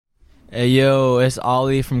Hey, yo, it's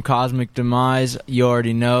Ollie from Cosmic Demise. You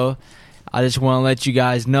already know. I just want to let you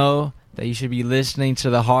guys know that you should be listening to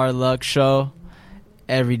the Hard Luck Show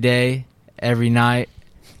every day, every night.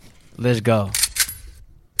 Let's go.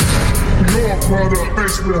 Your product,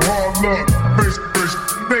 basement hard luck.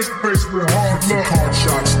 Basement hard luck. Card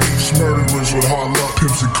shots, thieves, murderers with hard luck.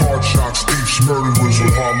 Pimps and card shots, thieves, murderers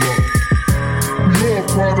with hard luck. Your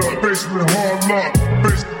product, basement hard luck.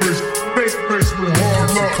 Basement hard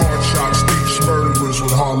luck. Card shots, thieves, murderers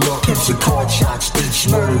with hard luck. Pimps and card shots, thieves,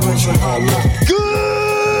 murderers with hard luck.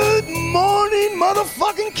 Good morning,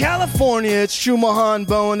 motherfucking California. It's Shumahan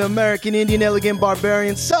Bowen, American Indian Elegant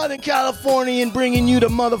Barbarian, Southern Californian, bringing you the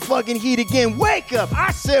motherfucking heat again. Wake up.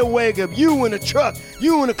 I said wake up. You in the truck,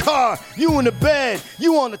 you in the car, you in the bed,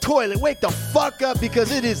 you on the toilet. Wake the fuck up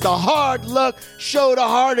because it is the Hard Luck Show, the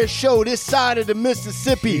hardest show this side of the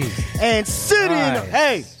Mississippi. Jesus. And sitting,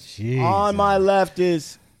 hey, Jesus. on my left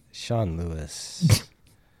is Sean Lewis,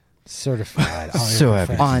 certified So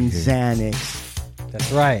happy. on Xanax.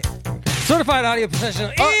 That's right. Certified audio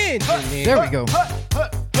professional engineer. There we go.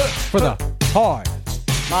 For the Hard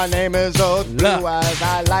My name is Otu, Luck as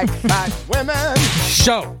I like fat women.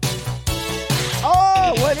 Show.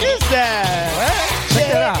 Oh, what is that? Check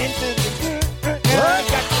it out.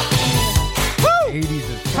 Woo! 80s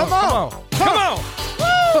is Come on. Come on.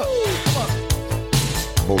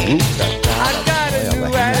 I got a new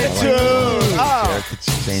attitude. Oh,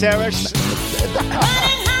 Sarah.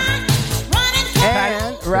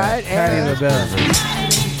 And, right, Patty and LaBelle.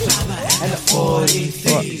 the 40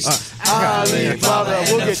 thieves. Alibaba,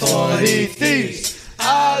 we'll get 40 thieves.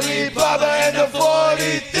 Alibaba and the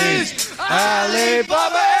 40 thieves.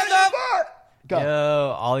 Alibaba and the 40. Go.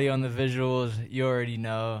 Yo, Ollie on the visuals. You already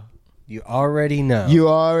know. You already know. You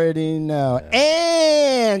already know.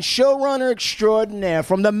 And showrunner extraordinaire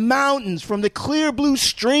from the mountains, from the clear blue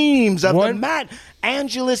streams of the Los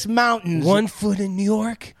Angeles Mountains. One foot in New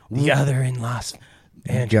York, the other in Los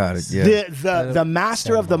Angeles. Got it, yeah. The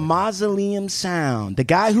master of the mausoleum sound, the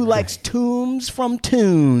guy who likes tombs from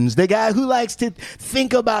tunes, the guy who likes to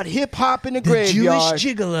think about hip hop in the graveyard.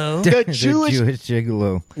 Jewish gigolo. The The Jewish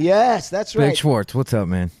gigolo. Yes, that's right. Big Schwartz, what's up,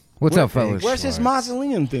 man? What's up, fellas? Where's his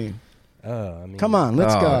mausoleum theme? I mean, Come on,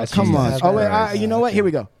 let's go. Jesus Come on. Oh, wait, Christ. you know what? Here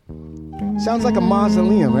we go. Sounds like a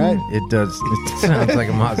mausoleum, right? It does. It sounds like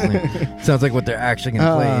a mausoleum. Sounds like what they're actually going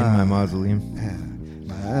to play in my mausoleum.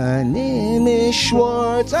 My name is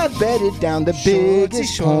Schwartz. I bedded down the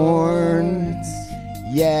biggest horn.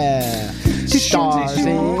 Yeah. Stars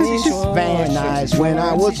in his van eyes when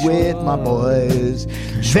I was with my boys.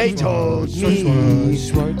 They told me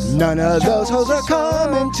none of those hoes are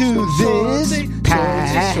coming to this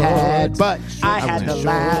pad. But I had the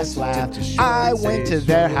last laugh. I went to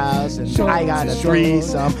their house and I got a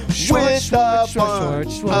threesome with a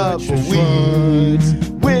bunch of weeds.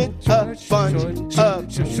 With a bunch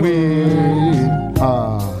of weeds.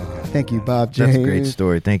 Thank you, Bob James. That's a great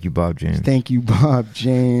story. Thank you, Bob James. Thank you, Bob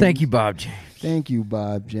James. Thank you, Bob James. Thank you,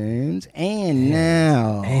 Bob James. And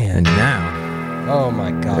now, And now, oh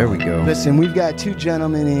my God. there we go. listen, we've got two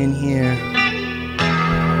gentlemen in here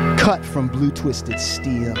cut from Blue Twisted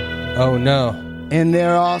Steel. Oh no. And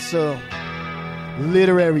they're also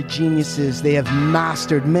literary geniuses. They have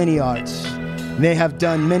mastered many arts. They have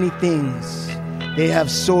done many things. They have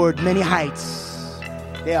soared many heights.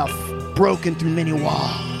 They have broken through many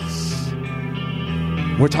walls.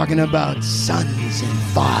 We're talking about sons and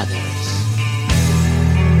fathers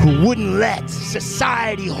who wouldn't let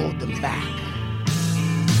society hold them back.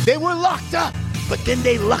 They were locked up, but then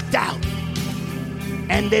they lucked out.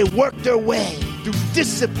 And they worked their way through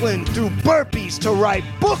discipline, through burpees, to write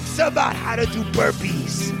books about how to do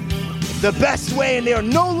burpees the best way, and they are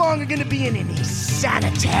no longer going to be in any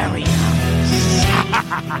sanitariums.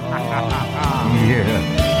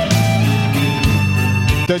 Yeah.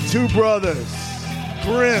 The two brothers,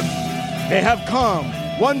 Grimm, they have come.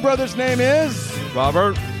 One brother's name is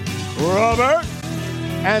Robert.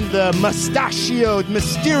 And the mustachioed,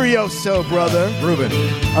 mysterioso brother, Reuben,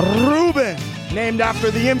 named after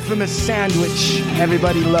the infamous sandwich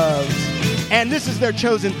everybody loves. And this is their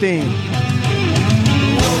chosen theme.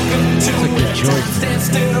 It's a good choice.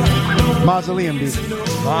 Mausoleum beat.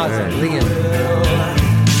 Mausoleum.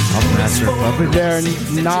 I'm master of puppets. They're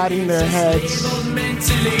nodding their heads,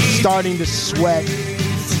 starting to sweat.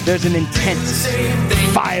 There's an intense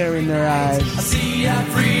fire in their eyes.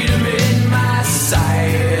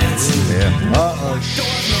 Yeah. Uh-oh,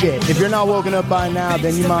 shit. If you're not woken up by now,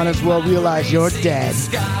 then you might as well realize you're dead.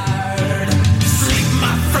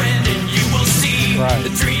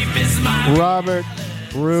 Right. Robert,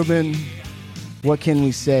 Reuben, what can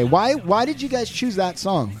we say? Why did you guys choose that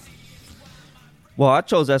song? Well, I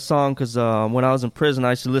chose that song because when I was in prison,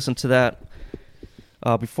 I used to listen to that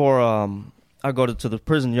before I go to the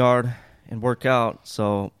prison yard and work out.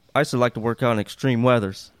 So I used to like to work out in extreme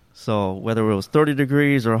weathers. So whether it was 30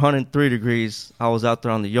 degrees or 103 degrees, I was out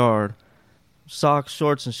there on the yard. Socks,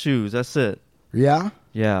 shorts, and shoes. That's it. Yeah?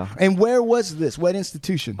 Yeah. And where was this? What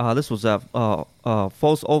institution? This was at Old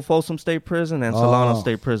Folsom State Prison and Solano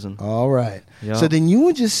State Prison. All right. Yeah. So then you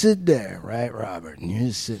would just sit there, right, Robert? And you're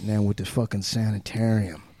just sitting there with the fucking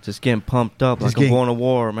sanitarium. Just getting pumped up like I'm going to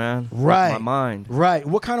war, man. Right. My mind. Right.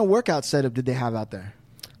 What kind of workout setup did they have out there?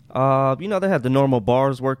 They had the normal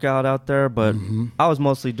bars workout out there, but I was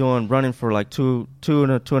mostly doing running for like two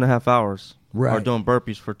and a half hours. Right. Or doing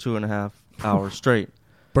burpees for 2.5 hours straight.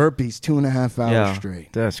 Burpees, 2.5 hours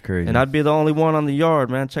straight. That's crazy. And I'd be the only one on the yard,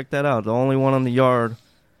 man. Check that out. The only one on the yard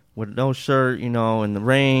with no shirt, in the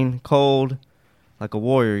rain, cold, like a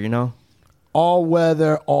warrior, All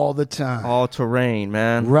weather, all the time. All terrain,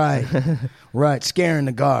 man. Right. Right. Scaring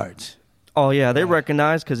the guards. Oh, yeah. They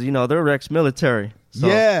recognize because, they're ex-military. So,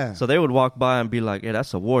 Yeah. So they would walk by and be like, yeah,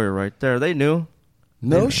 that's a warrior right there. They knew.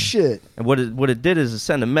 No shit. And what it did is it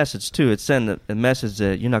sent a message, too. It sent a message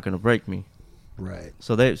that you're not going to break me. Right.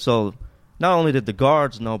 So not only did the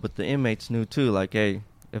guards know, but the inmates knew too. Like, hey,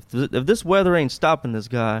 if this weather ain't stopping this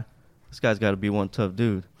guy's got to be one tough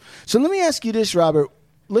dude. So let me ask you this, Robert.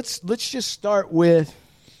 Let's just start with.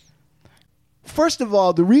 First of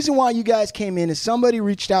all, the reason why you guys came in is somebody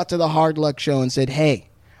reached out to the Hard Luck Show and said, "Hey,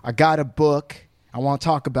 I got a book. I want to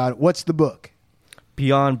talk about it. What's the book?"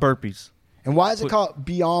 Beyond Burpees. And why is it called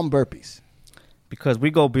Beyond Burpees? Because we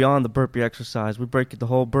go beyond the burpee exercise. We break the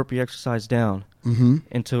whole burpee exercise down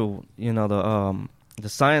into the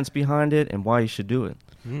science behind it and why you should do it.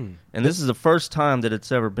 And this is the first time that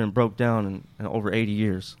it's ever been broke down in over 80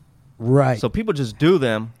 years. Right. So people just do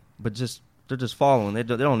them, but they're just following. They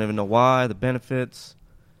don't even know why, the benefits.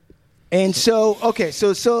 And so, okay,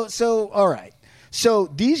 so all right. So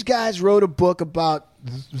these guys wrote a book about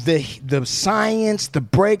the science, the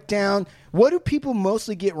breakdown. What do people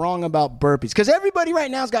mostly get wrong about burpees? Because everybody right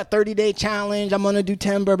now has got 30-day challenge. I'm going to do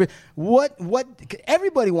 10 burpees. What?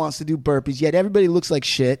 Everybody wants to do burpees, yet everybody looks like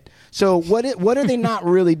shit. So what are they not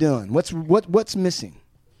really doing? What's missing?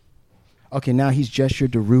 Okay, now he's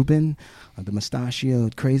gestured to Ruben, the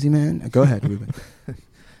mustachioed crazy man. Go ahead, Ruben.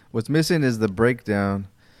 What's missing is the breakdown.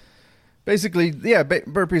 Basically, yeah,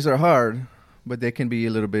 burpees are hard, but they can be a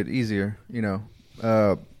little bit easier,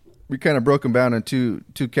 We kind of broke them down in two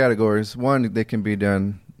categories. One, they can be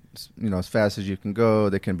done, as fast as you can go.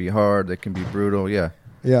 They can be hard. They can be brutal. Yeah.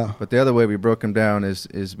 Yeah. But the other way we broke them down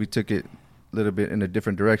is we took it a little bit in a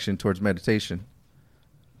different direction towards meditation.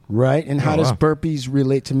 Right. And how does burpees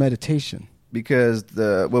relate to meditation? Because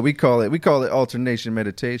we call it alternation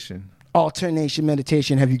meditation. Alternation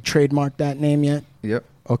meditation. Have you trademarked that name yet? Yep.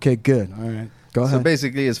 Okay, good. All right. Go ahead. So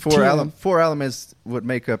basically, it's four elements would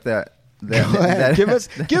make up that. Go ahead. Give us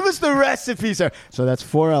the recipe, sir. So that's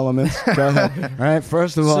 4 elements. Go ahead. All right.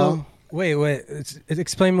 First of all, wait.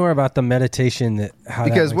 Explain more about the meditation.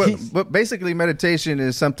 Because basically meditation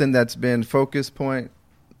is something that's been focus point,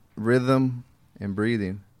 rhythm, and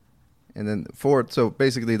breathing, and then So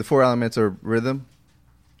basically, the 4 elements are rhythm,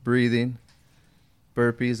 breathing,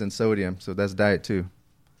 burpees, and sodium. So that's diet too.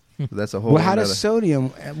 So that's a whole. Well, how does sodium?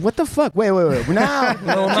 What the fuck? Wait. Now,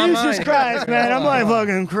 Jesus Christ, man, I'm like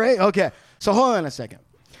fucking crazy. Okay, so hold on a second.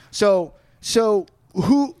 So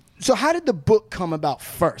how did the book come about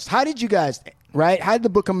first? How did you guys? Right? How did the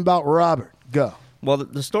book come about? Robert, go. Well,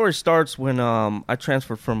 the story starts when I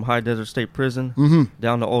transferred from High Desert State Prison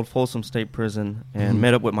down to Old Folsom State Prison and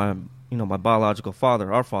met up with my biological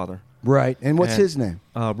father, our father. Right, and what's his name?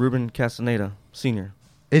 Ruben Castaneda, Sr.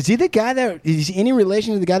 Is he the guy is he any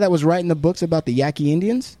relation to the guy that was writing the books about the Yaqui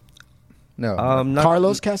Indians? No.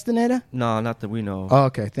 Carlos Castaneda? No, not that we know. Oh,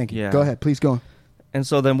 okay, thank you. Yeah. Go ahead, please go on. And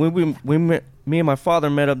so then we met, me and my father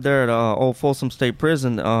met up there at Old Folsom State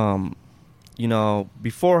Prison.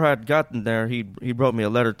 Before I had gotten there, he wrote me a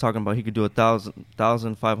letter talking about he could do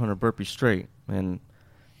 1,500 burpees straight. And,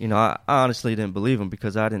 I honestly didn't believe him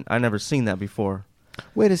because I never seen that before.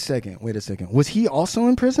 Wait a second. Was he also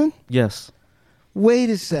in prison? Yes. Wait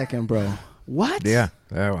a second, bro. What? Yeah,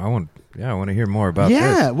 I want to hear more about this.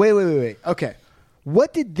 Yeah, wait. Okay.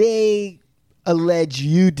 What did they allege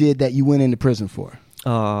you did that you went into prison for?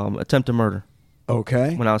 Attempted murder.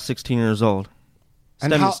 Okay. When I was 16 years old.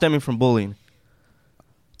 Stemming from bullying.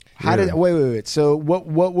 Wait. So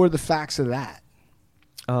what were the facts of that?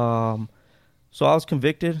 So I was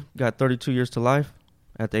convicted, got 32 years to life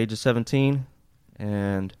at the age of 17,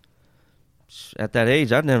 and at that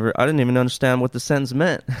age, I didn't even understand what the sentence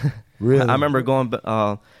meant. Really? I remember going.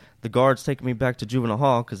 the guards taking me back to juvenile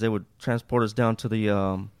hall because they would transport us down to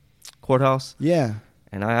the courthouse. Yeah.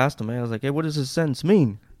 And I asked them, man, I was like, hey, what does this sentence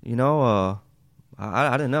mean? You know,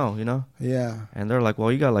 I didn't know, you know? Yeah. And they're like,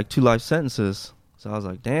 well, you got like 2 life sentences. So I was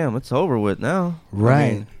like, damn, it's over with now. Right.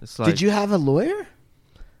 I mean, it's like, Did you have a lawyer?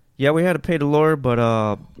 Yeah, we had to pay the lawyer,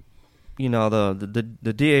 but, you know,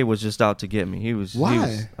 the DA was just out to get me. He was. Why? He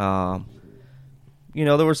was, you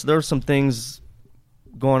know, there were some things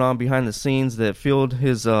going on behind the scenes that fueled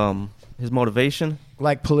his motivation.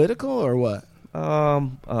 Like political or what?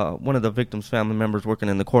 One of the victim's family members working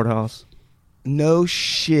in the courthouse. No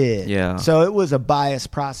shit. Yeah. So it was a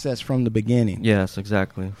biased process from the beginning. Yes,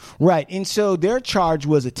 exactly. Right. And so their charge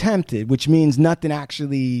was attempted, which means nothing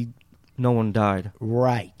actually. No one died.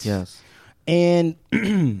 Right. Yes. And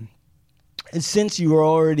since you were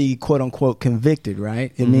already quote unquote convicted,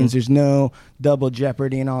 right? It means there's no double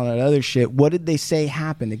jeopardy and all that other shit. What did they say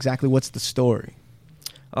happened? Exactly what's the story?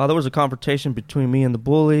 There was a confrontation between me and the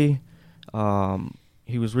bully.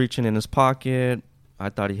 He was reaching in his pocket. I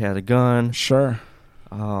thought he had a gun. Sure.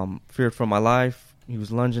 Feared for my life. He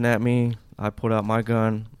was lunging at me. I pulled out my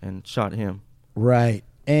gun and shot him. Right.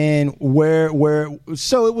 And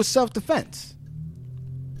so it was self-defense.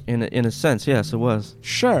 In a sense, yes, it was.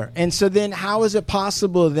 Sure. And so then how is it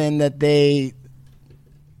possible then that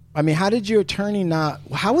how did your attorney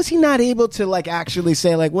how was he not able to like actually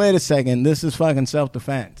say like, wait a second, this is fucking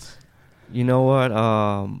self-defense? You know what?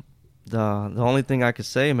 The only thing I could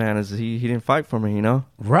say, man, is he didn't fight for me, you know?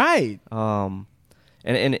 Right. And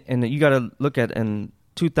you got to look at in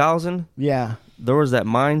 2000. Yeah. There was that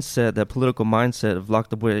mindset, that political mindset of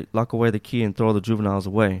lock away the key and throw the juveniles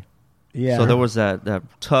away. Yeah. So there was that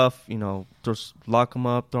tough, you know, just lock them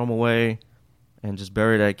up, throw them away, and just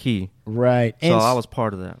bury that key. Right. So I was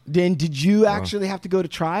part of that. Then did you actually have to go to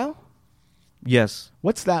trial? Yes.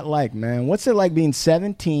 What's that like, man? What's it like being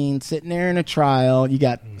 17, sitting there in a trial? You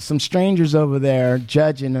got some strangers over there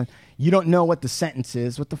judging. You don't know what the sentence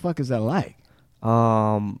is. What the fuck is that like?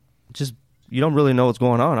 Just you don't really know what's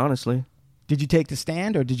going on, honestly. Did you take the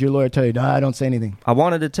stand, or did your lawyer tell you, "No, don't say anything"? I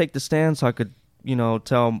wanted to take the stand so I could, you know,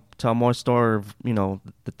 tell more story of, you know,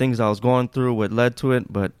 the things I was going through, what led to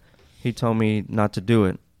it, but he told me not to do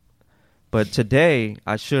it. But today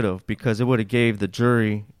I should have, because it would have gave the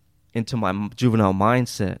jury into my juvenile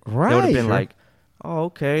mindset. Right. They would have been like, oh,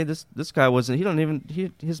 okay, this guy wasn't,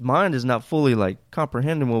 his mind is not fully like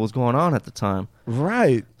comprehending what was going on at the time.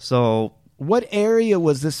 Right. So what area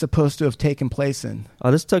was this supposed to have taken place in?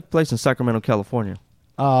 This took place in Sacramento, California.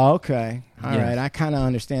 Oh, okay. All Yes. right. I kind of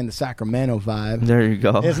understand the Sacramento vibe. There you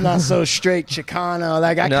go. It's not so straight Chicano.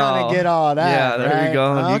 Like I kind of get all that. Yeah, there right? you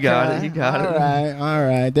go. You Okay. got it. You got it. All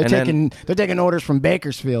right. They're taking orders from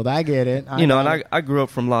Bakersfield. I get it. I grew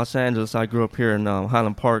up from Los Angeles. I grew up here in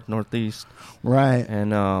Highland Park, Northeast. Right.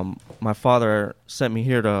 And my father sent me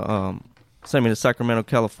here to Sacramento,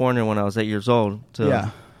 California when I was 8 years old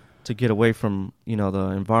to get away from, you know, the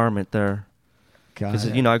environment there. Because,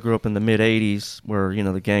 you know, I grew up in the mid 80s where, you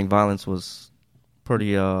know, the gang violence was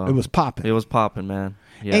pretty it was popping. It was popping, man.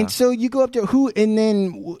 Yeah. And so you go up there, what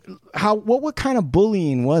kind of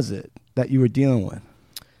bullying was it that you were dealing with?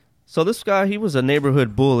 So this guy, he was a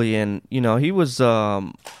neighborhood bully, and, you know, he was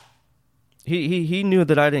he knew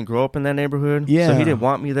that I didn't grow up in that neighborhood. Yeah. So he didn't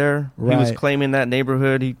want me there. Right. He was claiming that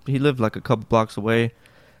neighborhood. He lived like a couple blocks away.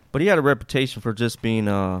 But he had a reputation for just being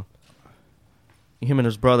him and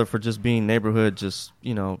his brother for just being neighborhood, just,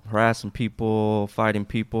 you know, harassing people, fighting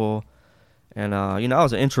people. And, you know, I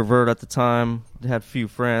was an introvert at the time. Had few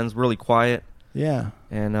friends, really quiet. Yeah.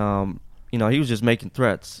 And, you know, he was just making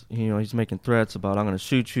threats. You know, he's making threats about, I'm going to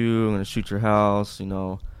shoot you, I'm going to shoot your house, you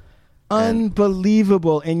know.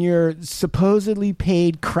 Unbelievable. And your supposedly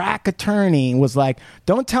paid crack attorney was like,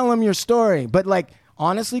 don't tell him your story. But, like,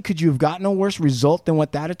 honestly, could you have gotten a worse result than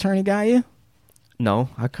what that attorney got you? No,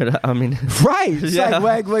 I could. I mean, right. It's yeah.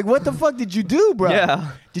 like, what the fuck did you do, bro?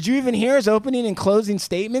 Yeah. Did you even hear his opening and closing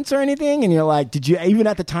statements or anything? And you're like, did you even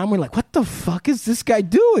at the time we're like, what the fuck is this guy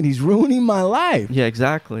doing? He's ruining my life. Yeah,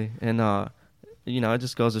 exactly. And you know, it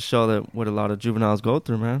just goes to show that what a lot of juveniles go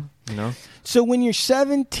through, man. You know. So when you're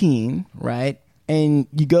 17, right, and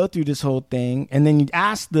you go through this whole thing, and then you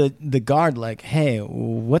ask the guard, like, hey,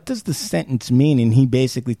 what does the sentence mean? And he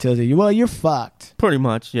basically tells you, well, you're fucked. Pretty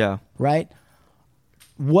much, yeah. Right?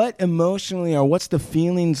 What emotionally, or what's the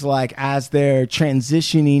feelings like as they're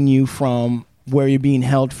transitioning you from where you're being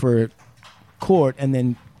held for court and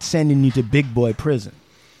then sending you to big boy prison?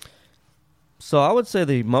 So I would say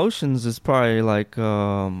the emotions is probably like,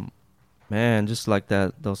 man, just like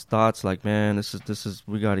that. Those thoughts, like, man, this is.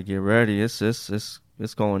 We got to get ready. It's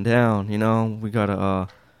going down. You know, we gotta.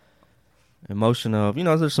 emotion of,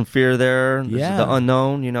 there's some fear there. This is the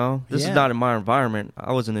unknown, This is not in my environment.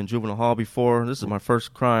 I wasn't in juvenile hall before. This is my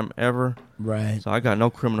first crime ever. Right. So I got no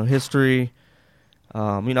criminal history.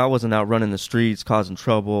 I wasn't out running the streets, causing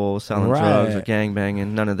trouble, selling drugs or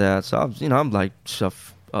gangbanging, none of that. So I was, I'm like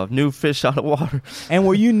a new fish out of water. And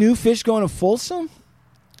were you new fish going to Folsom?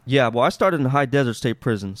 Yeah, well, I started in High Desert State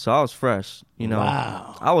Prison, so I was fresh.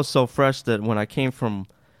 Wow. I was so fresh that when I came from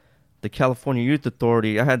the California Youth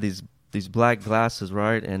Authority, I had these black glasses,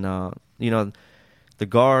 right? And the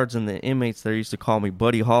guards and the inmates there used to call me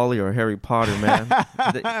Buddy Holly or Harry Potter, man.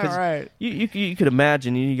 Right. You could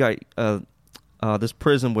imagine you got this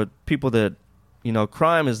prison with people that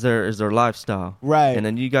crime is their lifestyle, right? And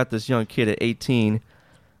then you got this young kid at 18.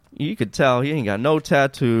 You could tell he ain't got no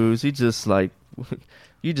tattoos. He just like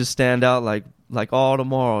you just stand out like all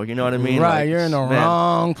tomorrow. You know what I mean? Right. Like, you're in the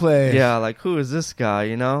wrong place. Yeah. Like, who is this guy?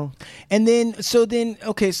 And then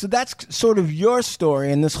okay, so that's sort of your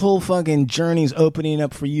story, and this whole fucking journey's opening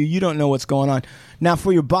up for you. You don't know what's going on now.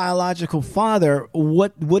 For your biological father,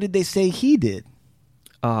 what did they say he did?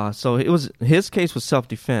 So his case was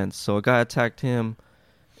self-defense. So a guy attacked him,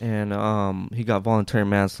 and he got voluntary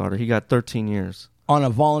manslaughter. He got 13 years on a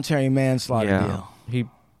voluntary manslaughter deal. He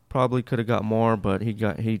probably could have got more, but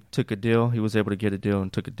he took a deal. He was able to get a deal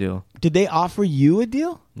and took a deal. Did they offer you a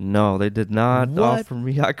deal? No, they did not offer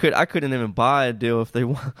me. I couldn't even buy a deal if they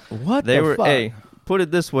want. What they were? Fuck? Hey, put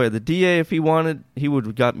it this way: the DA, if he wanted, he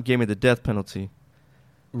would gave me the death penalty.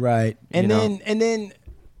 Right, and then.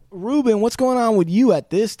 Ruben, what's going on with you at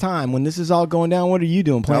this time when this is all going down? What are you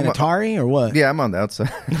doing? Playing Atari or what? Yeah, I'm on the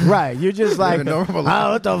outside. Right. You're just like,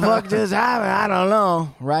 what the fuck just happened? I don't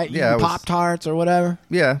know. Right? Yeah, Pop-Tarts or whatever?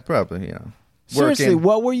 Yeah, probably, Seriously,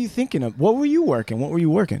 what were you thinking of? What were you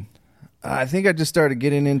working? I think I just started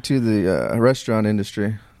getting into the restaurant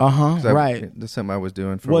industry. Right. That's something I was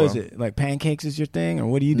doing for a while. What is it? Like pancakes is your thing? Or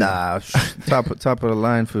what do you do? Nah, top of the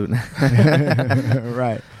line food.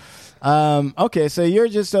 Right. Okay, so you're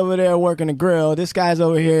just over there working the grill. This guy's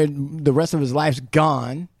over here. The rest of his life's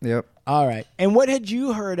gone. Yep. All right. And what had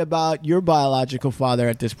you heard about your biological father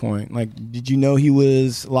at this point? Like, did you know he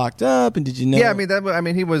was locked up? And did you know? Yeah, I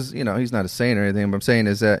mean, he was. He's not a saint or anything. But I'm saying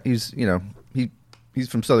is that he's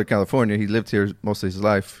from Southern California. He lived here most of his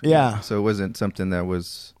life. Yeah. So it wasn't something that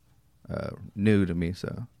was new to me.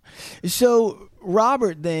 So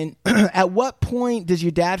Robert, then, at what point does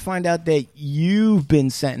your dad find out that you've been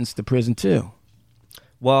sentenced to prison too?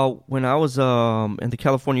 Well, when I was in the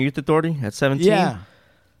California Youth Authority at 17,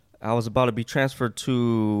 I was about to be transferred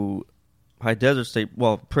to High Desert State,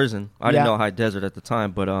 prison. I didn't know High Desert at the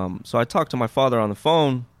time, but so I talked to my father on the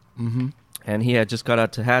phone, and he had just got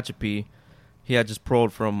out to Tehachapi. He had just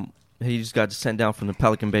he just got sent down from the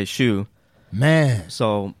Pelican Bay SHU. Man.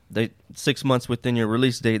 So 6 months within your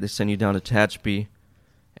release date, they send you down to Tehachapi,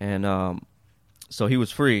 and so he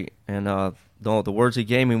was free. And the words he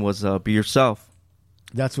gave me was "be yourself."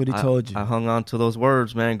 That's what he told you. I hung on to those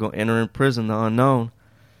words, man. Go enter in prison, the unknown.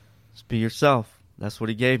 Just be yourself. That's what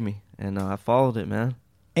he gave me, and I followed it, man.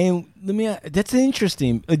 And that's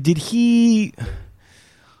interesting. Did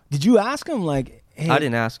you ask him like? Hey, I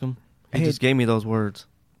didn't ask him. He just gave me those words.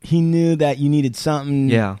 He knew that you needed something,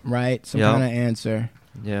 right? Some kind of answer.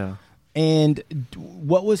 Yeah. And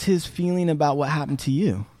what was his feeling about what happened to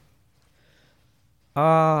you?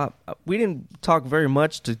 We didn't talk very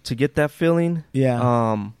much to get that feeling.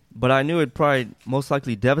 Yeah. But I knew it probably most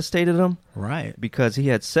likely devastated him. Right. Because he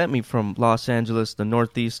had sent me from Los Angeles, the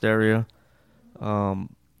Northeast area, to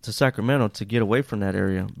Sacramento to get away from that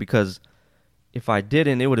area. Because if I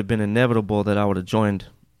didn't, it would have been inevitable that I would have joined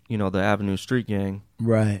the Avenue Street Gang,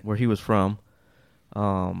 right, where he was from.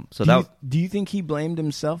 Do you think he blamed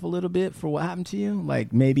himself a little bit for what happened to you?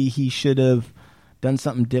 Like maybe he should have done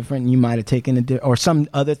something different, and you might have taken or some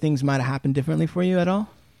other things might have happened differently for you at all?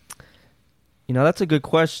 That's a good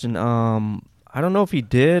question. I don't know if he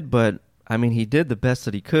did, but I mean, he did the best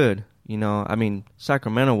that he could. I mean,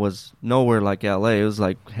 Sacramento was nowhere like LA. It was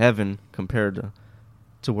like heaven compared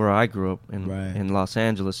to where I grew up in Los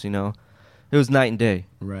Angeles. It was night and day.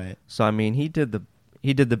 Right. So I mean, he did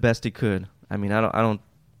the best he could. I mean, I don't.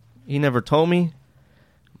 He never told me,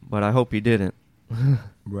 but I hope he didn't.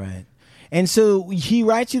 Right. And so he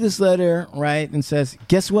writes you this letter, right, and says,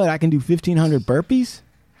 "Guess what? I can do 1,500 burpees."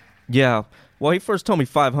 Yeah. Well, he first told me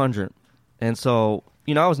 500, and so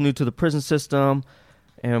I was new to the prison system,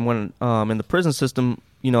 and when in the prison system,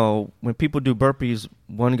 when people do burpees,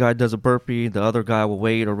 one guy does a burpee, the other guy will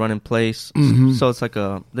wait or run in place. Mm-hmm. So it's like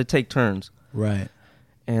they take turns. Right.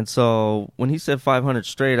 And so when he said 500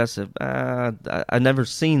 straight, I said, I never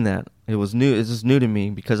seen that. It was new. It's just new to me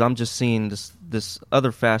because I'm just seeing this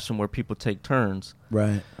other fashion where people take turns.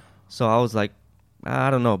 Right. So I was like, I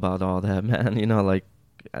don't know about all that, man. You know, like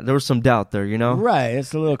there was some doubt there. You know. Right.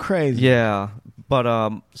 It's a little crazy. Yeah, but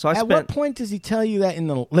so I At spent. what point does he tell you that in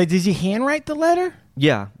the like? Does he handwrite the letter?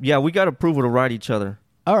 Yeah, we got approval to write each other.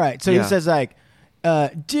 All right. So he Yeah. says like,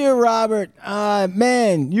 "Dear Robert,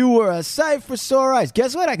 man, you were a sight for sore eyes.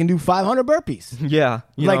 Guess what? I can do 500 burpees." Yeah,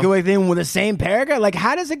 you Like know. within with the same paragraph. Like,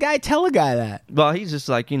 how does a guy tell a guy that? Well, he's just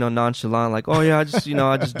like, nonchalant, like, oh yeah, I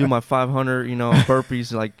just do my 500,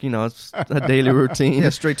 burpees, like, it's a daily routine. Yeah,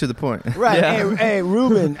 straight to the point. Right. Yeah. Hey,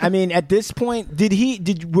 Ruben. I mean, at this point,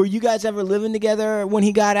 were you guys ever living together when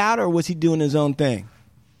he got out, or was he doing his own thing?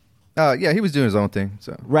 Yeah, he was doing his own thing.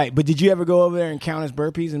 So Right. But did you ever go over there and count his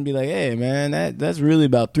burpees and be like, hey, man, that's really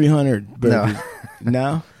about 300 burpees?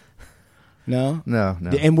 No. No? no.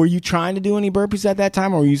 And were you trying to do any burpees at that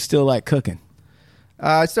time, or were you still like cooking?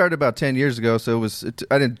 I started about 10 years ago, so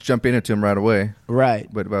I didn't jump into him right away, Right.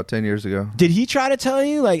 but about 10 years ago. Did he try to tell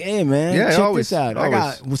you, like, hey, man, Yeah, check always, this out?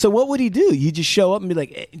 always. So what would he do? You just show up and be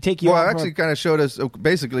like, take you Well, out I for actually kind of showed us.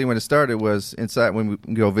 Basically, when it started was inside when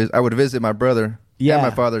we go visit. I would visit my brother Yeah. and my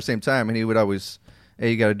father at the same time, and he would always, hey,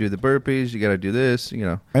 you got to do the burpees, you got to do this,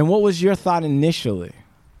 And what was your thought initially?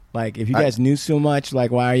 Like, if you guys knew so much, like,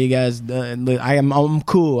 why are you guys? I'm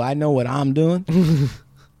cool. I know what I'm doing.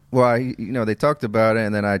 Well, they talked about it,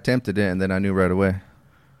 and then I attempted it, and then I knew right away.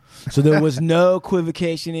 So there was no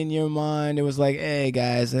equivocation in your mind. It was like, hey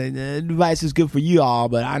guys, the advice is good for you all,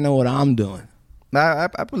 but I know what I'm doing. I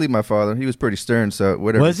believe my father. He was pretty stern, so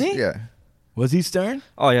whatever. Was he? Yeah. Was he stern?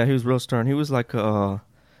 Oh yeah, he was real stern. He was like a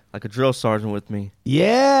drill sergeant with me.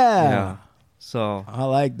 Yeah. So I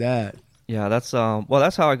like that. yeah, that's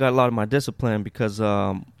that's how I got a lot of my discipline because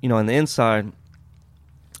in the inside.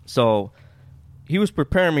 So he was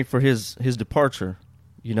preparing me for his departure,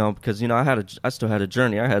 because I still had a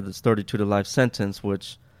journey. I had this 32 to life sentence,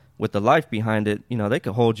 which with the life behind it, they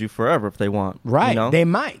could hold you forever if they want. Right. They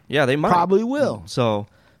might. Yeah, they might. Probably will. So,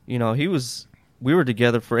 we were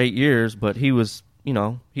together for 8 years, but he was, he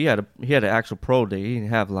had an actual parole day. He didn't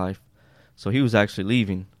have life. So he was actually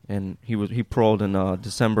leaving, and he paroled in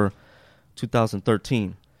December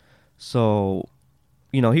 2013. So,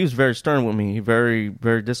 he was very stern with me, very,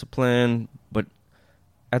 very disciplined, but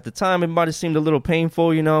at the time it might have seemed a little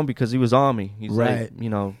painful, because he was on me. He's right.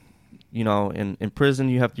 like, in prison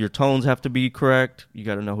your tones have to be correct. You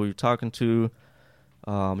got to know who you're talking to.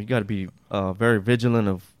 You got to be very vigilant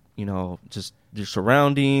of, just your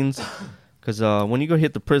surroundings. Because when you go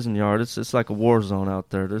hit the prison yard, it's like a war zone out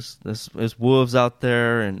there. There's wolves out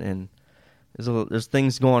there, and there's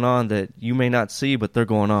things going on that you may not see, but they're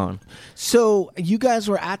going on. So you guys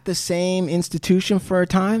were at the same institution for a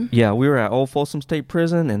time? Yeah, we were at Old Folsom State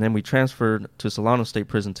Prison, and then we transferred to Solano State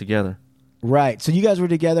Prison together. Right. So you guys were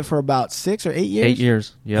together for about 6 or 8 years? 8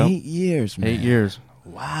 years. Yep. 8 years, man. 8 years.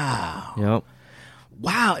 Wow. Yep.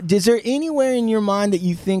 Wow. Is there anywhere in your mind that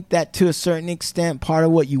you think that to a certain extent part of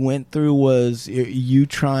what you went through was you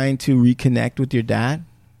trying to reconnect with your dad?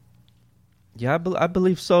 Yeah, I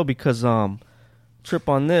believe so because, trip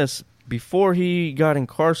on this, before he got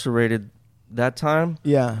incarcerated that time,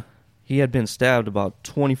 Yeah. he had been stabbed about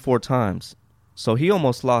 24 times. So he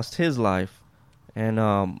almost lost his life. And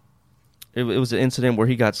it was an incident where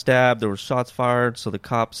he got stabbed. There were shots fired. So the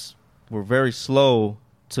cops were very slow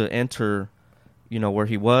to enter, where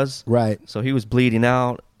he was. Right. So he was bleeding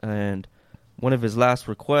out. And one of his last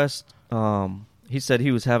requests, he said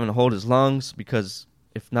he was having to hold his lungs because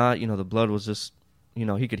if not, the blood was just,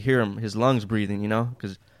 he could hear his lungs breathing,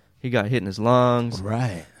 because he got hit in his lungs.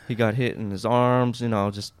 Right. He got hit in his arms,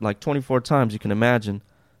 just like 24 times, you can imagine.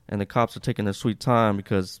 And the cops are taking their sweet time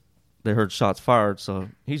because they heard shots fired. So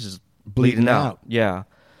he's just bleeding out. Yeah.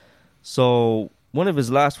 So one of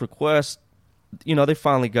his last requests, they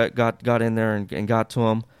finally got in there and got to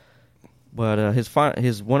him. But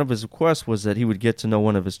one of his requests was that he would get to know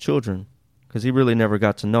one of his children because he really never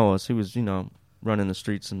got to know us. He was, running the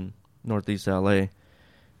streets in Northeast LA.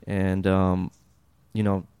 And,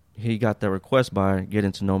 he got that request by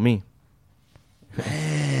getting to know me.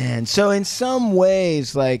 Man, so in some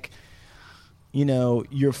ways, like,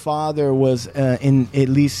 your father was in at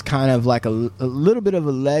least kind of like a little bit of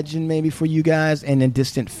a legend maybe for you guys and a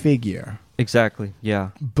distant figure. Exactly, yeah.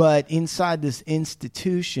 But inside this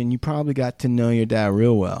institution, you probably got to know your dad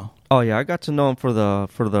real well. Oh yeah, I got to know him for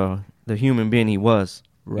the human being he was.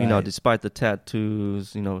 Right. Despite the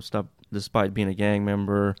tattoos, despite being a gang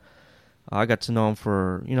member, I got to know him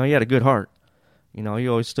for, he had a good heart. He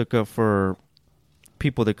always stuck up for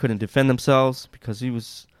people that couldn't defend themselves because he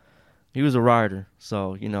was He was a rider.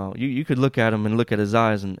 So, you could look at him and look at his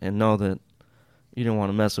eyes and know that you didn't want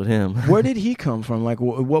to mess with him. Where did he come from? Like,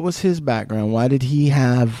 what was his background? Why did he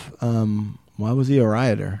have, why was he a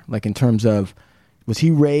rioter? Like, in terms of, was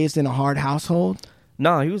he raised in a hard household?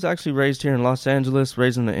 No, he was actually raised here in Los Angeles,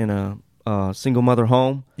 raised in a single mother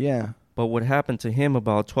home. Yeah. But what happened to him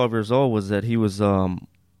about 12 years old was that he was, when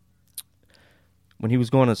he was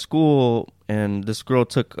going to school and this girl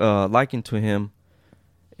took liking to him,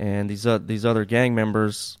 and these other gang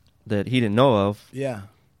members that he didn't know of, Yeah.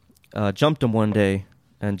 Jumped him one day,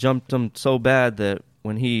 and jumped him so bad that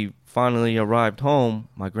when he finally arrived home,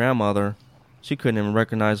 my grandmother, she couldn't even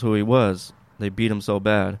recognize who he was. They beat him so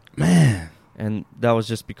bad. Man. And that was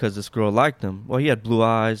just because this girl liked him. Well, he had blue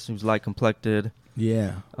eyes. He was light complected.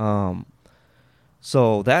 Yeah.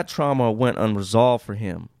 So that trauma went unresolved for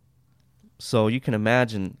him. So you can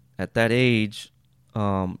imagine at that age,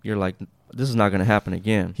 you're like, this is not going to happen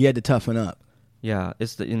again. He had to toughen up. Yeah,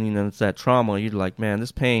 it's that trauma. You're like, man,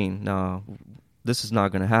 this pain, no, this is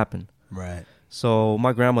not going to happen. Right. So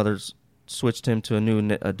my grandmother's switched him to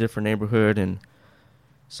a different neighborhood, and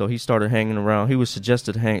so he started hanging around. He was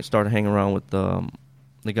suggested to start hanging around with the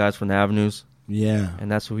guys from the Avenues. Yeah. And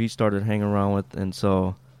that's who he started hanging around with, and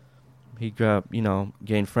so he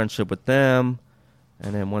gained friendship with them,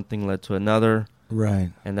 and then one thing led to another.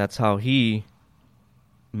 Right. And that's how he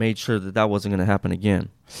made sure that wasn't going to happen again.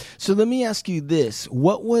 So let me ask you this.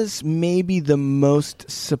 What was maybe the most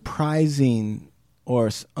surprising or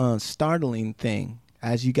startling thing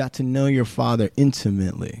as you got to know your father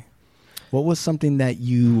intimately? What was something that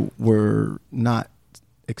you were not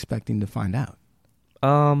expecting to find out?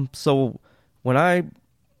 So when I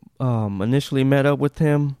initially met up with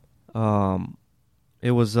him,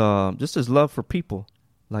 it was just his love for people.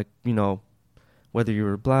 Like, whether you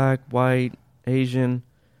were black, white, Asian,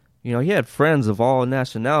 he had friends of all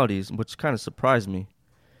nationalities, which kind of surprised me.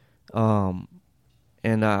 And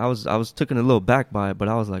I was taken a little back by it, but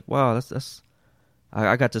I was like, wow,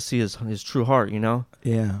 I got to see his true heart,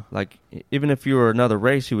 Yeah. Like, even if you were another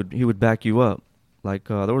race, he would back you up. Like,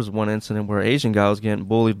 there was one incident where an Asian guy was getting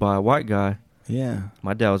bullied by a white guy. Yeah.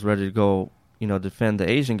 My dad was ready to go, defend the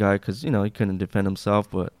Asian guy because, he couldn't defend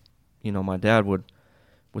himself. But, my dad would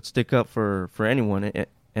stick up for anyone.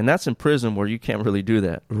 And that's in prison where you can't really do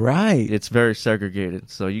that. Right. It's very segregated.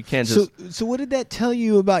 So you can't just... So what did that tell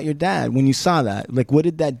you about your dad when you saw that? Like, what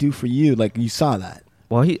did that do for you? Like, you saw that?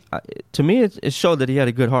 Well, to me, it showed that he had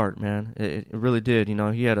a good heart, man. It really did.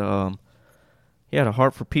 He had a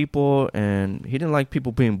heart for people, and he didn't like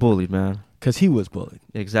people being bullied, man. Because he was bullied.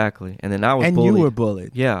 Exactly. And then I was bullied. And you were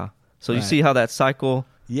bullied. Yeah. So right. You see how that cycle...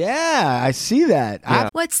 Yeah, I see that. Yeah.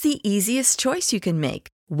 What's the easiest choice you can make?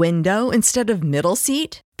 Window instead of middle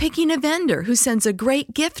seat? Picking a vendor who sends a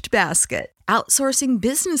great gift basket? Outsourcing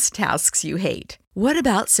business tasks you hate? What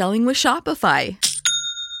about selling with Shopify?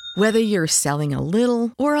 Whether you're selling a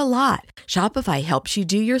little or a lot, Shopify helps you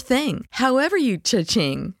do your thing, however you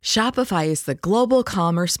cha-ching. Shopify is the global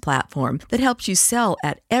commerce platform that helps you sell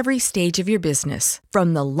at every stage of your business.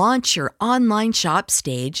 From the launch your online shop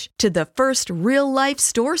stage to the first real-life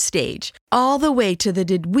store stage, all the way to the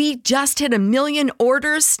did we just hit 1 million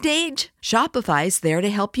orders stage. Shopify's there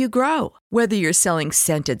to help you grow. Whether you're selling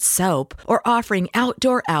scented soap or offering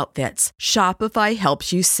outdoor outfits, Shopify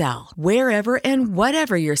helps you sell. Wherever and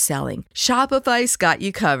whatever you're selling, Shopify's got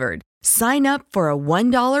you covered. Sign up for a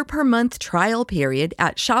 $1 per month trial period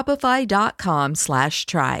at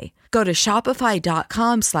shopify.com/try. Go to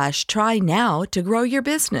shopify.com/try now to grow your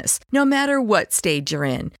business, no matter what stage you're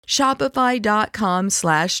in.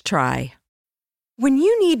 Shopify.com/try. When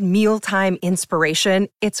you need mealtime inspiration,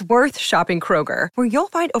 it's worth shopping Kroger, where you'll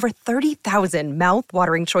find over 30,000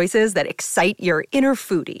 mouth-watering choices that excite your inner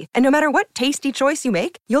foodie. And no matter what tasty choice you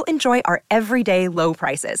make, you'll enjoy our everyday low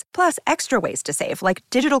prices, plus extra ways to save, like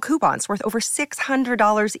digital coupons worth over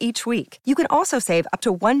 $600 each week. You can also save up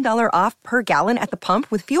to $1 off per gallon at the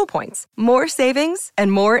pump with fuel points. More savings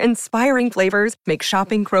and more inspiring flavors make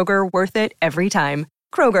shopping Kroger worth it every time.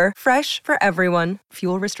 Kroger, fresh for everyone.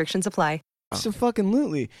 Fuel restrictions apply. So fucking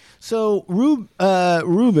lootly. So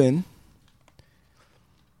Ruben,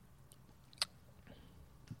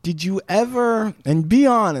 did you ever, and be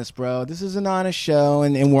honest, bro, this is an honest show,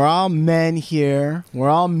 and we're all men here. We're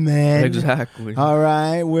all men. Exactly. All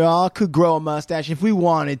right. We all could grow a mustache if we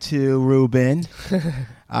wanted to, Ruben.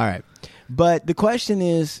 All right. But the question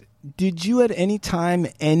is, did you at any time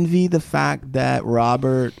envy the fact that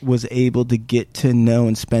Robert was able to get to know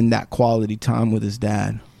and spend that quality time with his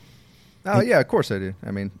dad? Oh, yeah, of course I did.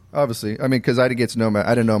 I mean, obviously. I mean, because I didn't get to know him. I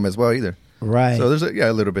didn't know him as well either. Right. So there's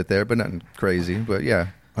a little bit there, but nothing crazy. But yeah.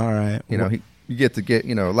 All right. you get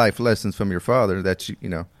life lessons from your father that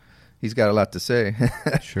he's got a lot to say.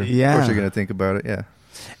 Sure. Yeah. Of course you're going to think about it. Yeah.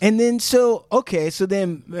 And then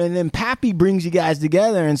then Pappy brings you guys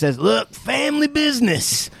together and says, "Look, family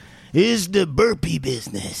business is the burpee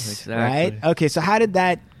business." Exactly. Right? Okay, so how did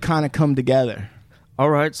that kind of come together? All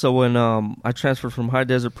right, so when I transferred from High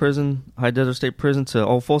Desert State Prison to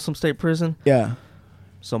Old Folsom State Prison, Yeah.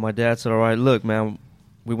 so my dad said, all right, look, man,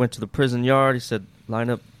 we went to the prison yard. He said, line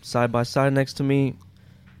up side by side next to me.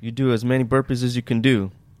 You do as many burpees as you can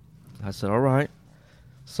do. I said, all right.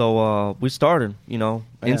 So we started,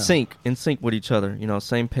 in sync with each other,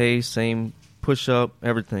 same pace, same push-up,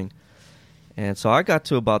 everything. And so I got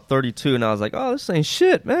to about 32, and I was like, oh, this ain't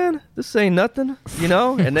shit, man. This ain't nothing,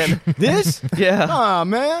 And then... This? Yeah. Oh,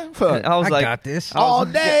 man. Fuck. And I was like... got this. All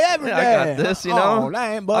day, every day. I got this, Oh,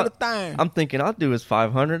 that ain't but a thing. I'm thinking I'll do is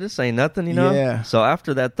 500. This ain't nothing, Yeah. So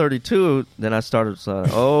after that 32, then I started saying,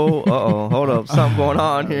 hold up, something going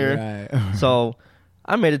on here. Right. So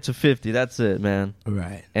I made it to 50. That's it, man.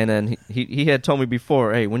 Right. And then he had told me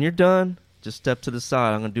before, hey, when you're done, just step to the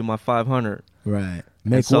side. I'm going to do my 500. Right.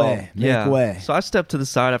 And Make so, way. yeah. Make way. So I stepped to the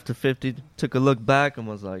side after 50, took a look back, and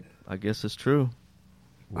was like, I guess it's true.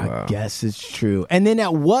 I guess it's true. And then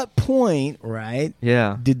at what point, right,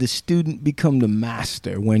 Yeah. did the student become the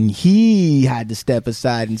master when he had to step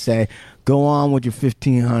aside and say, go on with your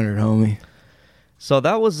 1,500, homie? So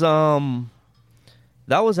that was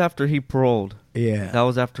after he paroled. Yeah. That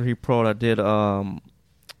was after he paroled. I did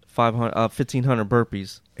 1,500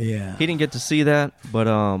 burpees. Yeah. He didn't get to see that, but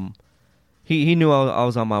he knew I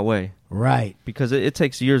was on my way. Right. Because it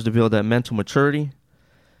takes years to build that mental maturity.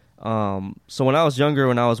 So when I was younger,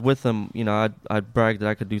 when I was with him, I'd brag that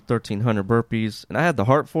I could do 1,300 burpees, and I had the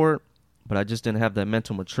heart for it, but I just didn't have that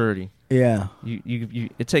mental maturity. Yeah.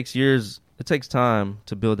 It takes years. It takes time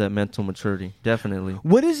to build that mental maturity. Definitely.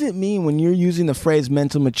 What does it mean when you're using the phrase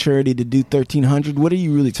mental maturity to do 1,300? What are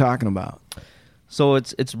you really talking about? So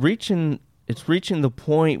it's reaching the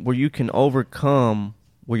point where you can overcome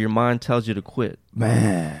where your mind tells you to quit.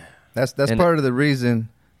 Man. That's part of the reason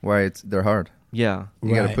why they're hard. Yeah.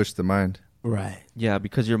 You got to push the mind. Right. Yeah,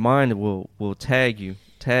 because your mind will tag you.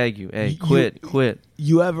 Hey, quit.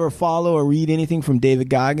 You ever follow or read anything from David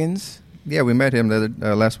Goggins? Yeah, we met him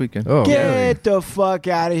last weekend. Oh, Get the fuck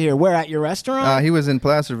out of here. Where, at your restaurant? He was in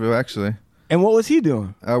Placerville, actually. And what was he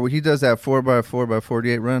doing? Well, he does that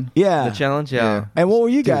 4x4x48 run. Yeah. The challenge, yeah. And what were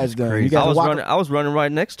you guys doing? crazy. You guys I was running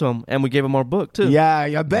right next to him, and we gave him our book too. Yeah,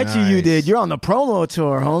 I bet you Nice. did. You're on the promo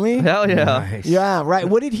tour, homie. Hell yeah. Nice. Yeah, right.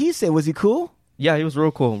 What did he say? Was he cool? Yeah, he was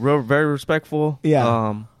real cool, very respectful.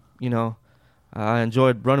 Yeah. I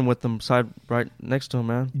enjoyed running with him right next to him,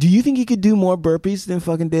 man. Do you think he could do more burpees than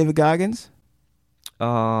fucking David Goggins?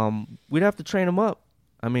 We'd have to train him up.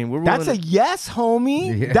 I mean, we're That's a willing to- yes,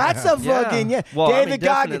 homie. Yeah. That's a fucking yeah. Well, David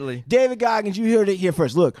Goggins. definitely. David Goggins, you heard it here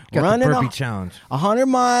first. Look, Got running the burpee challenge. 100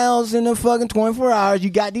 miles in the fucking 24 hours.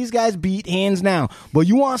 You got these guys beat hands down. But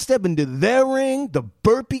you want to step into their ring, the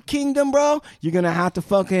burpee kingdom, bro? You're gonna have to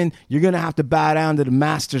bow down to the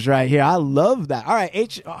masters right here. I love that. All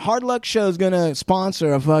right, Hard Luck Show is gonna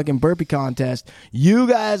sponsor a fucking burpee contest. You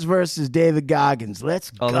guys versus David Goggins.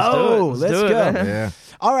 Let's go. Let's do it. Let's do it, go. man. Yeah.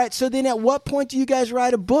 All right. So then, at what point do you guys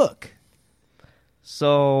write a book?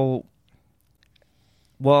 So,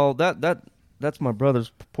 well, that's my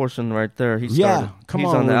brother's portion right there. He started. come He's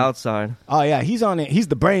on, on the Lou. outside. Oh yeah, he's on it. He's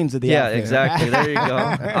the brains of the Yeah, outfit. exactly. There you go.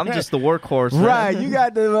 I'm just the workhorse. man. Right, you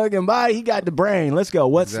got the fucking body, he got the brain. Let's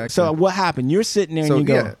go. Exactly. So what happened? You're sitting there and you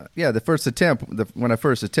go, the first attempt, when I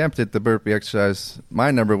first attempted the burpee exercise,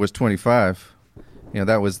 my number was 25.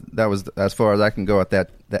 That was as far as I can go at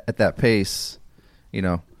that pace,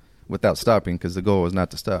 without stopping, because the goal was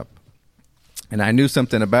not to stop. And I knew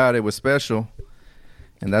something about it was special,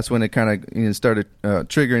 and that's when it kind of started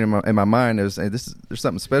triggering in my mind. It was, hey, there's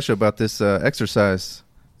something special about this exercise.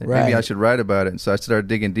 Right. Maybe I should write about it. And so I started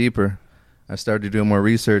digging deeper. I started doing more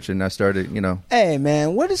research, and I started, hey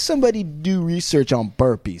man, what does somebody do research on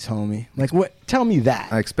burpees, homie? Like what? Tell me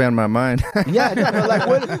that. I expand my mind. Yeah, no, like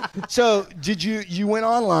what? So did you went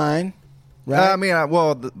online? Right.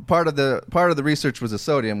 Part of the research was the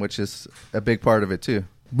sodium, which is a big part of it too.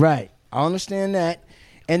 Right. I understand that.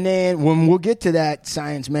 And then when we'll get to that,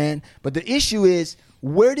 science man. But the issue is,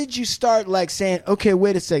 where did you start saying, okay,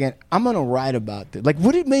 wait a second, I'm going to write about this? Like,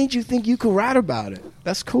 what made you think you could write about it?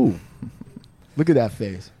 That's cool. Look at that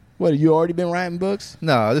face. What, you already been writing books?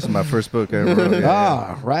 No, this is my first book I ever wrote.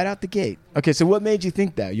 Yeah. Right out the gate. Okay, so what made you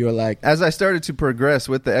think that? You were like... As I started to progress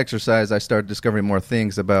with the exercise, I started discovering more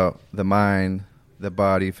things about the mind, the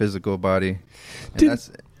body, physical body. And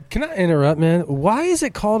Can I interrupt, man? Why is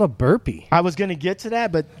it called a burpee? I was going to get to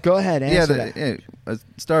that, but go ahead. Answer that. I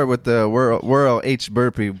started with the Worrell H.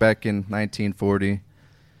 Burpee back in 1940.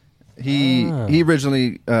 He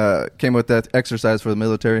originally came with that exercise for the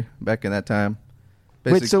military back in that time.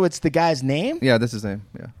 Wait, so it's the guy's name? Yeah, that's his name.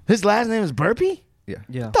 Yeah. His last name is Burpee?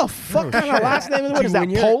 Yeah. What the fuck kind of last name is? What is that,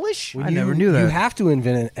 Polish? I never knew that. You have to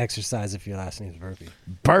invent an exercise if your last name is Burpee.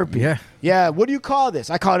 Burpee. Yeah. Yeah, what do you call this?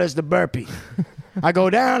 I call this the burpee. I go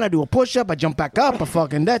down, I do a push-up, I jump back up,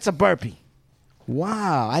 that's a burpee.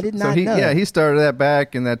 Wow, I did not know. Yeah, he started that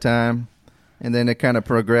back in that time, and then it kind of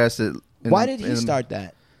progressed. Why did he start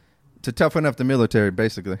that? To toughen up the military,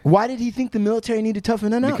 basically. Why did he think the military needed to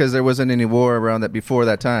toughen it up? Because there wasn't any war around that before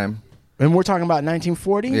that time. And we're talking about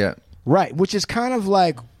 1940? Yeah. Right, which is kind of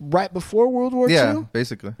like right before World War II? Yeah,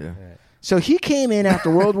 basically. Yeah. So he came in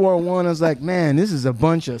after World War I and was like, man, this is a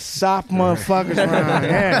bunch of soft motherfuckers around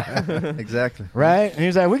here. Exactly. Right? And he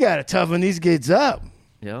was like, we got to toughen these kids up.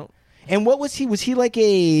 Yep. And what was he? Was he like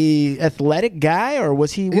a athletic guy or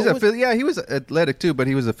was he? He was athletic too, but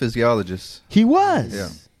he was a physiologist. He was?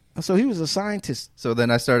 Yeah. So he was a scientist. So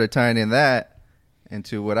then I started tying in that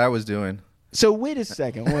into what I was doing. So wait a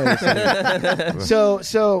second.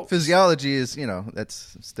 So physiology is,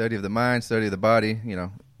 that's study of the mind, study of the body,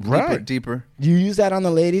 deeper. Do you use that on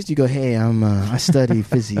the ladies? Do you go, hey, I study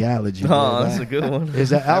physiology. Oh, that's a good one. Is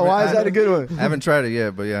that why is that a good one? I haven't tried it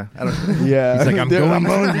yet, but yeah. I don't. Yeah. He's like, I'm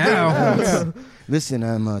going now. Listen,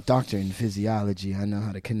 I'm a doctor in physiology. I know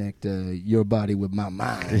how to connect your body with my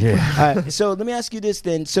mind. Yeah. So let me ask you this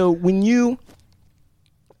then. So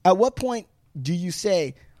at what point do you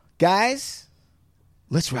say, guys,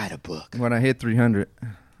 let's write a book? When I hit 300.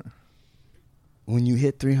 When you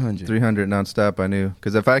hit 300. 300 nonstop, I knew.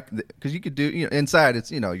 Because you could do, inside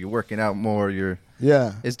it's, you're working out more.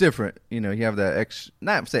 It's different. You have that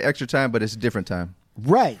not say extra time, but it's a different time.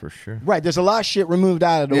 Right. For sure. Right. There's a lot of shit removed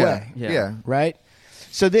out of the way. Yeah. Right?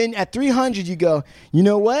 So then at 300, you go, you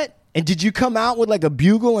know what? And did you come out with like a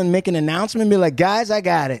bugle and make an announcement and be like, guys, I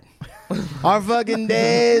got it. Our fucking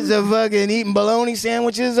days of fucking eating bologna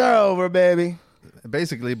sandwiches are over, baby.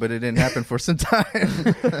 Basically, but it didn't happen for some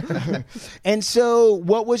time. And so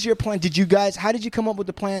what was your plan? How did you come up with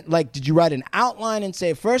the plan? Like, did you write an outline and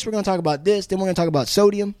say, first we're going to talk about this, then we're going to talk about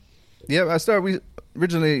sodium? Yeah,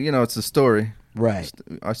 originally, it's a story. Right.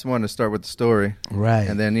 I just wanted to start with the story. Right.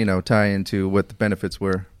 And then, tie into what the benefits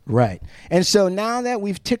were. Right. And so now that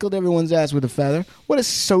we've tickled everyone's ass with a feather, what does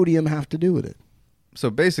sodium have to do with it? So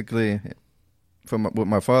basically, from what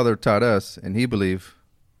my father taught us, and he believed,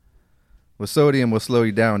 was sodium will slow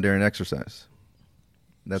you down during exercise.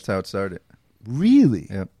 That's how it started. Really?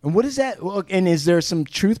 Yep. And what is that? And is there some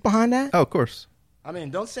truth behind that? Oh, of course. I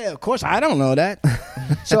mean, don't say, of course, I don't know that.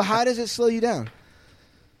 So how does it slow you down?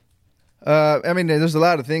 There's a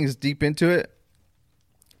lot of things deep into it.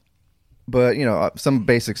 But, some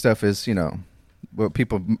basic stuff is, what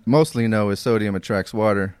people mostly know is sodium attracts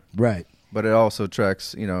water. Right. But it also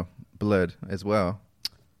attracts, blood as well.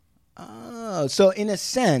 Oh, so in a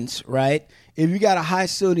sense, right, if you got a high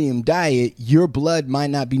sodium diet, your blood might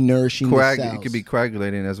not be nourishing the cells. It could be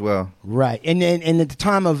coagulating as well. Right. And at the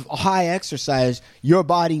time of high exercise, your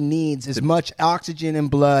body needs as much oxygen and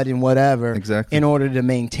blood and whatever in order to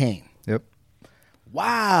maintain. Yep.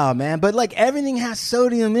 Wow, man. But like everything has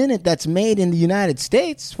sodium in it that's made in the United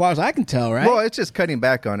States, as far as I can tell, right? Well, it's just cutting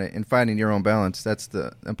back on it and finding your own balance. That's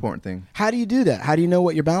the important thing. How do you do that? How do you know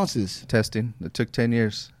what your balance is? Testing. It took 10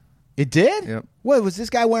 years. It did? Yep. What, was this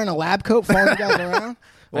guy wearing a lab coat following you guys around?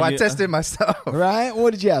 Well, I tested myself. Right?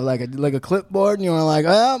 What did you have? Like a clipboard and you were like,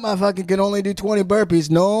 oh, I fucking can only do 20 burpees.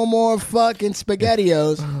 No more fucking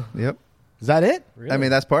SpaghettiOs. Yep. Is that it? Really?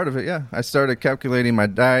 That's part of it, yeah. I started calculating my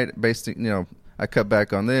diet based, I cut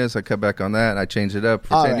back on this, I cut back on that, and I changed it up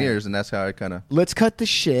for 10 years, and that's how I kind of... Let's cut the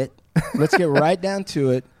shit. Let's get right down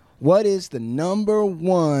to it. What is the number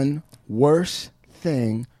one worst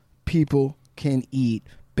thing people can eat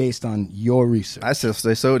based on your research? I still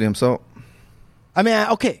say sodium, salt.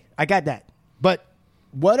 Okay, I got that. But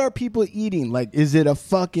what are people eating? Like, is it a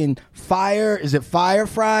fucking fire? Is it fire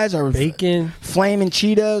fries or bacon? Flaming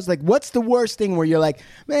Cheetos? Like, what's the worst thing where you're like,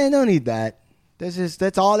 man, don't eat that.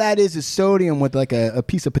 That's all that is sodium with like a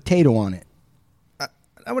piece of potato on it.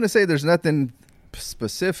 I want to say there's nothing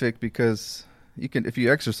specific because you can, if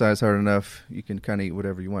you exercise hard enough, you can kind of eat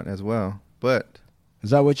whatever you want as well. But is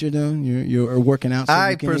that what you're doing? You're working out. So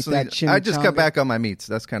I just cut back on my meats.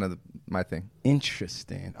 That's kind of my thing.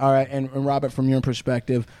 Interesting. All right, and Robert, from your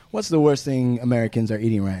perspective, what's the worst thing Americans are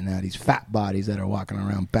eating right now? These fat bodies that are walking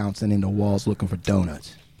around bouncing into walls looking for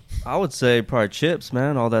donuts. I would say probably chips,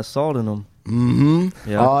 man. All that salt in them. Mm-hmm.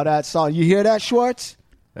 Yeah. All that salt. You hear that, Schwartz?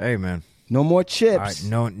 Hey, man. No more All chips.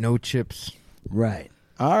 right, no chips. Right.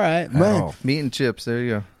 All right, man. all. Meat and chips. There you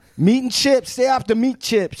go. Meat and chips. Stay off the meat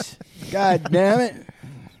chips. God damn it.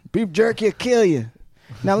 Beef jerky will kill you.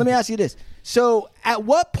 Now, let me ask you this. So, at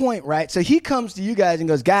what point, right? So, he comes to you guys and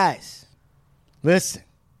goes, guys, listen,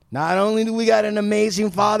 not only do we got an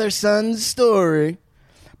amazing father-son story,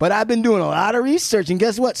 but I've been doing a lot of research, and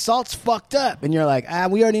guess what? Salt's fucked up. And you're like,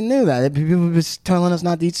 we already knew that. People were just telling us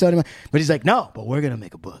not to eat sodium. But he's like, no, but we're going to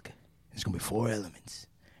make a book. It's going to be 4 elements.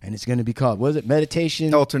 And it's going to be called, what is it?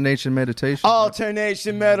 Meditation? Alternation meditation.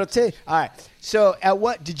 Alternation meditation. All right. So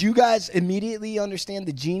did you guys immediately understand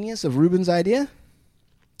the genius of Ruben's idea?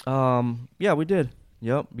 Yeah, we did.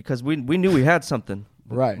 Yep, because we knew we had something.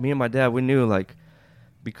 Right. Me and my dad, we knew, like,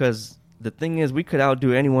 because the thing is, we could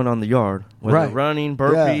outdo anyone on the yard. Whether Right. running,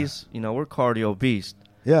 burpees, we're cardio beasts.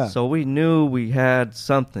 Yeah. So we knew we had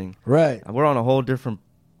something. Right. We're on a whole different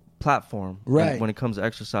platform Right. when it comes to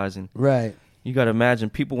exercising. Right. You got to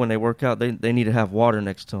imagine people when they work out, they need to have water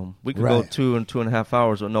next to them. We could go Right. 2.5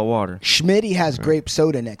 hours with no water. Schmitty has grape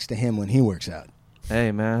soda next to him when he works out.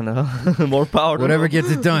 Hey, man, more power to Whatever them.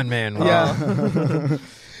 gets it done, man. Yeah.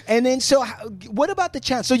 And then, so what about the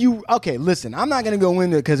challenge? So okay, listen, I'm not going to go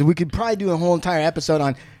into it because we could probably do a whole entire episode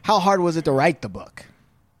on how hard was it to write the book,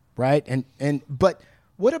 right? But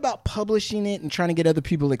what about publishing it and trying to get other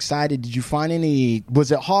people excited? Did you find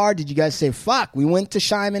was it hard? Did you guys say, fuck, we went to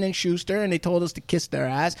Scheinman and Schuster and they told us to kiss their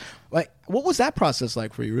ass? Like, what was that process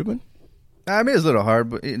like for you, Ruben? I mean, it's a little hard,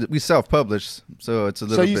 but we self-published, so it's a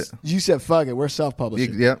little bit. So you said, fuck it, we're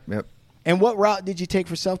self-publishing. Yep. And what route did you take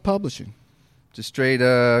for self-publishing? Just straight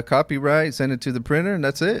copyright, send it to the printer, and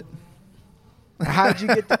that's it. How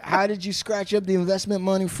did you scratch up the investment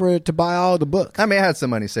money to buy all the books? I mean, I had some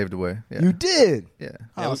money saved away. Yeah. You did? Yeah.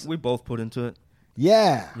 Yeah, we both put into it.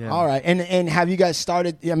 Yeah. Yeah. All right. And have you guys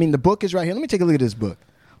started? I mean, the book is right here. Let me take a look at this book.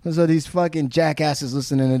 So these fucking jackasses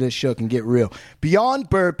listening to this show can get real. Beyond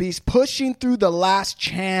Burpees, Pushing Through the Last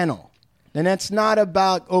Channel. And that's not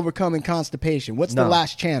about overcoming constipation. What's the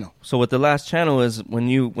last channel? So what the last channel is, when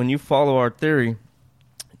you follow our theory,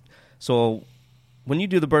 so when you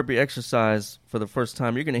do the burpee exercise for the first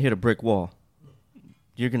time, you're going to hit a brick wall.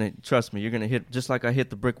 You're going to, trust me, you're going to hit, just like I hit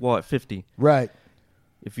the brick wall at 50. Right.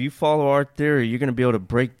 If you follow our theory, you're going to be able to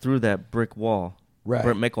break through that brick wall.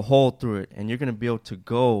 Right. Make a hole through it, and you're going to be able to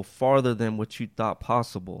go farther than what you thought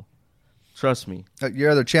possible. Trust me.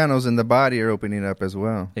 Your other channels in the body are opening up as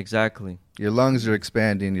well. Exactly. Your lungs are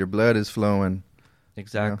expanding. Your blood is flowing.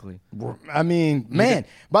 Exactly. I mean, man.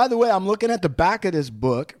 By the way, I'm looking at the back of this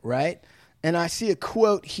book, right? And I see a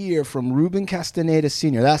quote here from Ruben Castaneda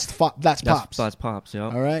Sr. That's Pops. That's Pops, yeah.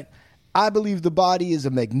 All right. I believe the body is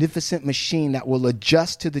a magnificent machine that will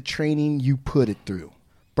adjust to the training you put it through.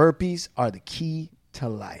 Burpees are the key to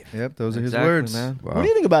life. Yep, those are his Exactly, words. man. Wow. What do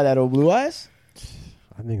you think about that, old Blue Eyes?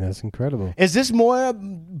 I think that's incredible. Is this more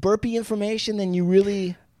burpee information than you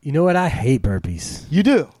really... You know what? I hate burpees. You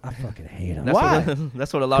do? I fucking hate them. Why?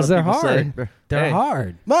 That's what a lot of Because they're people hard. say. They're Hey.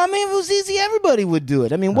 hard. Well, I mean, if it was easy, everybody would do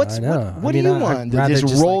it. I mean, what I know. do you want? I'd To rather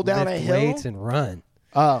just roll like, down a lift hill? weights and run.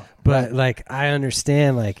 Oh. But like, I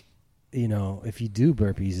understand. Like, if you do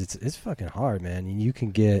burpees, it's fucking hard, man. And you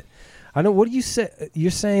can get. I know. What do you say?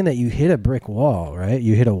 You're saying that you hit a brick wall, right?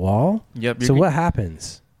 You hit a wall. Yep. So what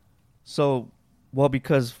happens? So, well,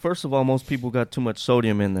 because first of all, most people got too much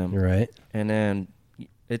sodium in them. Right. And then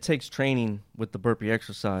it takes training with the burpee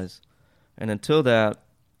exercise. And until that,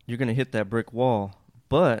 you're going to hit that brick wall.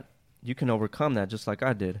 But you can overcome that just like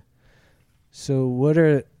I did. So what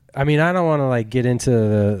are? I mean, I don't want to like get into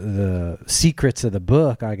the secrets of the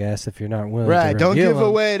book. I guess if you're not willing, Right. to Don't reveal give them.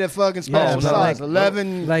 away the fucking special but sauce. like-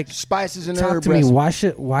 11 like, spices and Talk herb to me.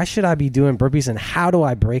 recipe. Why should I be doing burpees, and how do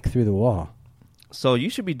I break through the wall? So you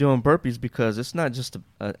should be doing burpees because it's not just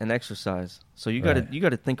an exercise. So you got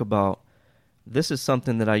to think about, this is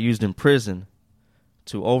something that I used in prison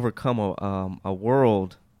to overcome a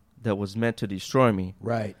world that was meant to destroy me.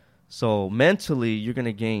 Right. So mentally, you're going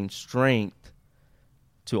to gain strength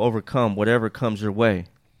to overcome whatever comes your way.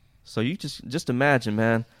 So you just imagine,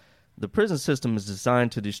 man, the prison system is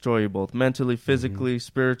designed to destroy you both mentally, physically,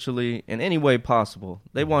 spiritually, in any way possible.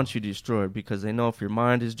 They want you destroyed because they know if your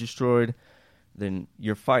mind is destroyed, then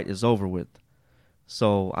your fight is over with.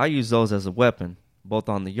 So I use those as a weapon, both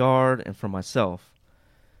on the yard and for myself.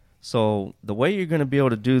 So the way you're going to be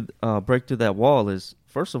able to do break through that wall is,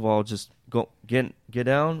 first of all, just get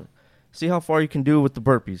down, see how far you can do with the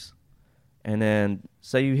burpees. And then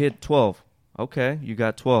say you hit 12. Okay, you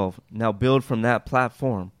got 12. Now build from that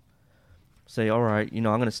platform. Say, all right, I'm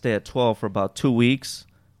going to stay at 12 for about 2 weeks.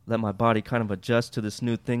 Let my body kind of adjust to this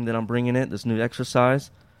new thing that I'm bringing in, this new exercise.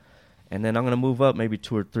 And then I'm going to move up maybe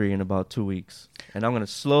 2 or 3 in about 2 weeks. And I'm going to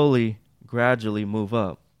slowly, gradually move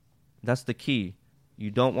up. That's the key.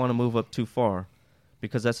 You don't want to move up too far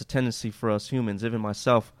because that's a tendency for us humans. Even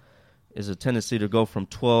myself is a tendency to go from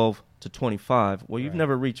 12 to 25. Well, you've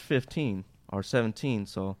never reached 15 or 17,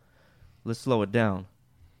 so let's slow it down.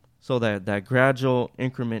 So that gradual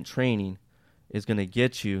increment training is going to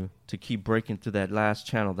get you to keep breaking through that last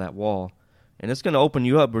channel, that wall. And it's going to open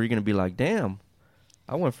you up where you're going to be like, damn,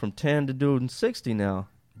 I went from 10 to doing 60 now.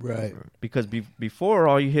 Right. Because before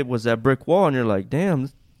all you hit was that brick wall, and you're like, damn,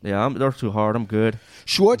 they're too hard. I'm good.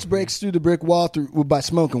 Schwartz breaks through the brick wall by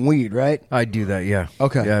smoking weed, right? I do that, yeah.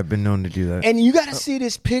 Okay. Yeah, I've been known to do that. And you got to see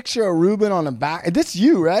this picture of Ruben on the back. This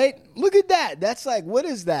you, right? Look at that. That's like, what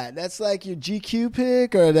is that? That's like your GQ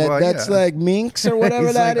pick, or that's like Minx or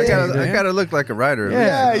whatever that is. I gotta look like a writer.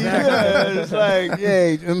 Yeah. It's like,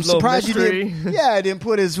 hey, I'm surprised you didn't. Yeah, I didn't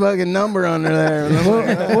put his fucking number under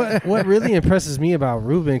there. What really impresses me about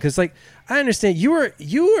Ruben, because like I understand you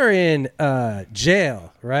were in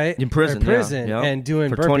jail, right? In prison, yeah. And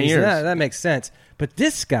doing for burpees. 20 years. That makes sense. But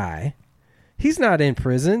this guy, he's not in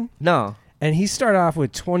prison. No. And he started off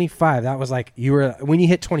with 25. That was like, when you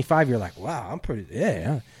hit 25, you're like, wow, I'm pretty,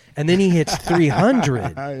 yeah. And then he hits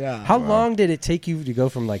 300. How long did it take you to go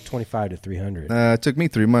from like 25 to 300? It took me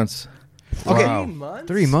 3 months. Okay. Wow. 3 months?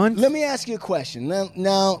 3 months? Let me ask you a question.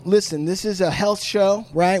 Now, listen, this is a health show,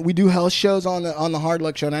 right? We do health shows on the Hard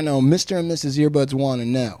Luck Show, and I know Mr. and Mrs. Earbuds want to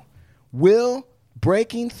know. Will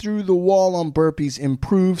breaking through the wall on burpees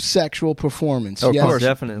improve sexual performance? Of Yes. course.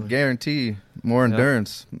 Definitely. Guarantee more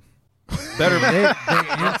endurance. Better. They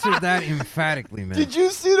answered that emphatically, man. Did you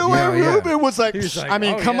see the way Ruben was like, like, I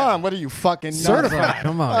mean, come on, what are you, fucking certified?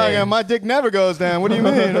 Come on. Like, my dick never goes down. What do you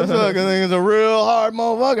mean? This fucking thing is a real hard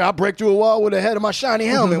motherfucker. I'll break through a wall with the head of my shiny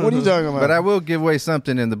helmet. What are you talking about? But I will give away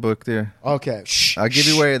something in the book there. Okay. Shh. I'll give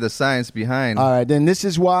you away the science behind. All right, then this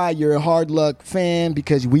is why you're a Hard Luck fan,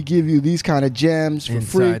 because we give you these kind of gems for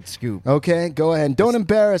free. Inside scoop. Okay, go ahead. Don't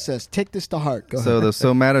embarrass us. Take this to heart. Go So ahead. the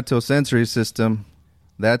somatosensory system,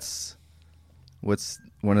 that's what's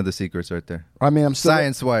one of the secrets right there. I mean, I'm still,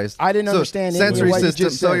 Science-wise. I didn't understand any of sensory what you system.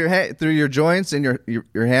 just So said. through your joints and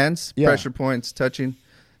your hands, Yeah. pressure points, touching,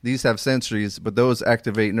 these have sensories, but those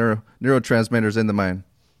activate neurotransmitters in the mind.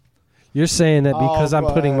 You're saying that because I'm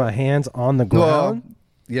putting but- my hands on the ground?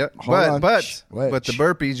 Yep. Hold on. But Shh. Wait. the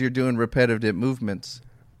burpees, you're doing repetitive movements.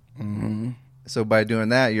 Mm-hmm. So by doing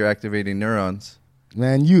that, you're activating neurons.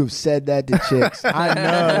 Man, you have said that to chicks. I know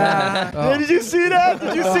that. Oh. Did you see that?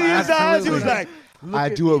 Did you see his eyes? He was like, I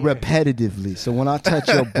do it repetitively. So when I touch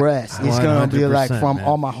your breast, it's going to be like 100%, from man.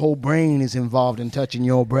 all my whole brain is involved in touching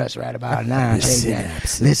your breast right about now. Listen,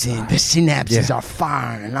 the synapses are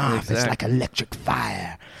firing off. It's like electric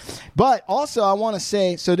fire. But also, I want to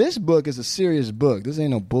say, so this book is a serious book. This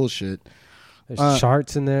ain't no bullshit. There's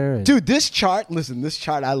charts in there. And Dude, this chart,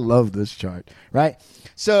 I love this chart, right?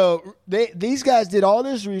 So these guys did all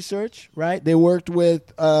this research, right? They worked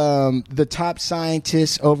with the top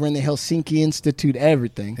scientists over in the Helsinki Institute,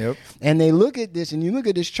 everything. Yep. And they look at this, and you look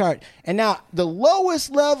at this chart. And now the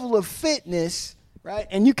lowest level of fitness, right?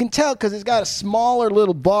 And you can tell because it's got a smaller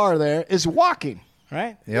little bar there, is walking,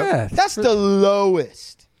 right? Yep. Yeah. That's the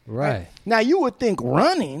lowest. Right. Now, you would think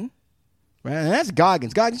running, right? And that's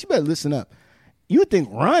Goggins. Goggins, you better listen up. You would think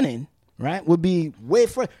running, right, would be way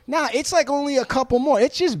further. Now, it's like only a couple more.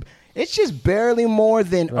 It's just barely more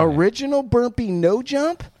than original burpee no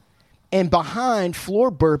jump, and behind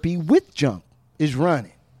floor burpee with jump is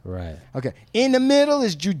running. Right. Okay. In the middle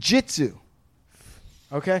is jujitsu.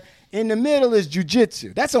 Okay? In the middle is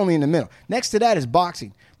jujitsu. That's only in the middle. Next to that is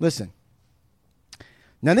boxing. Listen.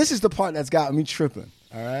 Now, this is the part that's got me tripping.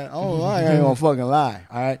 All right? Oh, I ain't gonna fucking lie.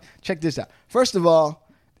 All right? Check this out. First of all,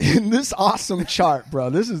 in this awesome chart, bro,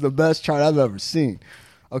 this is the best chart I've ever seen.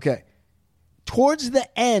 Okay. Towards the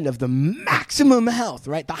end of the maximum health,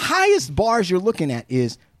 right? The highest bars you're looking at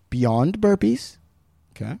is beyond burpees.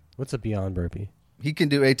 Okay. What's a beyond burpee? He can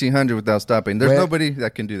do 1,800 without stopping. There's Wait. nobody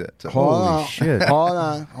that can do that. So. Hold on. shit. Hold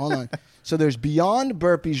on. So there's beyond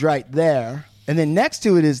burpees right there. And then next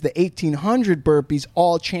to it is the 1,800 burpees,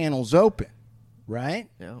 all channels open. Right?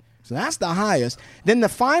 Yeah. So that's the highest. Then the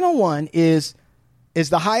final one is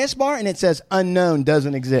the highest bar, and it says unknown,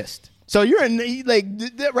 doesn't exist. So you're in, like,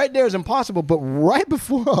 right there is impossible. But right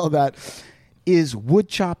before all that is wood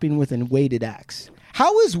chopping with a weighted axe.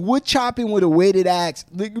 How is wood chopping with a weighted axe?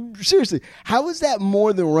 Like, seriously, how is that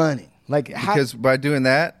more than running? Like, Because by doing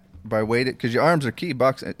that, by weighted, because your arms are key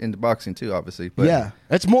into boxing too, obviously. But yeah,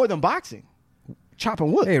 it's more than boxing.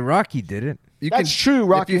 Chopping wood. Hey, Rocky did it. That's true,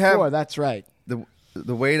 Rocky if you have IV. That's right.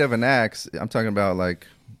 The weight of an axe, I'm talking about like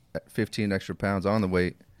 15 extra pounds on the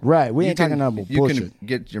weight. Right. We ain't talking about you bullshit. can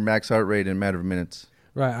get your max heart rate in a matter of minutes.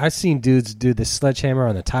 Right. I've seen dudes do the sledgehammer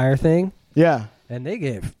on the tire thing. Yeah. And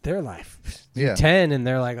they're like Yeah. 10, and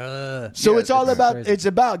they're like, So Yeah, it's all it's about crazy. it's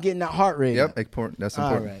about getting that heart rate. Yep, up. that's All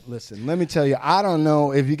important. right. Listen, let me tell you. I don't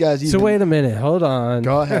know if you guys. Even, So wait a minute, hold on.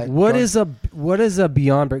 Go ahead. What Go is a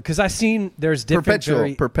beyond burpee? Because I've seen there's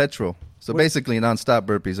different Perpetual. So basically, non-stop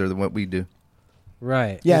burpees are what we do.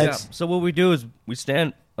 right. Yeah. Yeah. It's, So what we do is we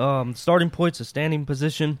stand. Starting point's a standing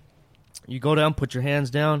position. You go down, put your hands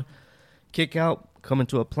down, kick out, come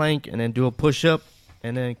into a plank, and then do a push up,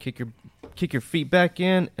 and then kick your feet back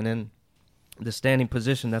in, and then the standing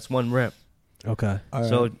position. That's 1 rep. Okay. all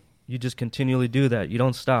So right. you just continually do that. You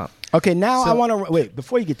don't stop. Okay. Now I So- want to wait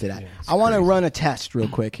before you get to that. I want to run a test real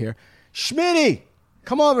quick here. Schmitty,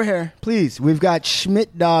 come over here, please. We've got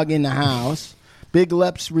Schmidt Dog in the house. Big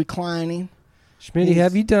Leps reclining. Schmitty,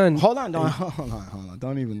 have you done? Hold on. Hold on.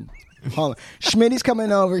 Don't even. Hold on. Schmitty's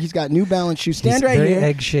coming over. He's got New Balance shoes. Stand He's right very here.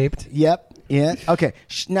 egg shaped. Yep. Yeah. Okay.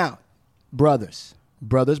 Now, brothers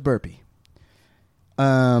burpee.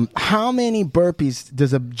 How many burpees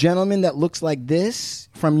does a gentleman that looks like this,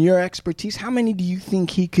 from your expertise, how many do you think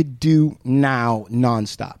he could do now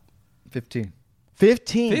nonstop? 15.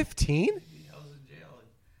 15. 15?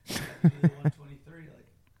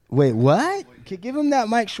 Wait, what? Give him that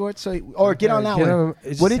mic short or get on that Get one. him-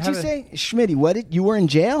 just What did you have say? Schmitty, what did you were in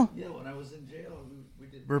jail? Yeah, when I was in jail, we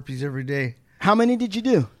did burpees every day. How many did you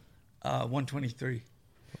do? 123.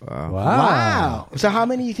 Wow. So how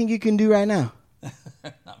many do you think you can do right now?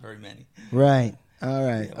 Not very many. Right. All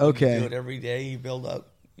right. When you do Okay. it every day, you build up.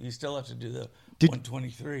 You still have to do the Did-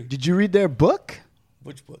 123. Did you read their book?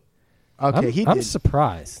 Which book? Okay, he I'm did.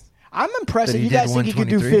 surprised. I'm impressed That if he you guys did think he could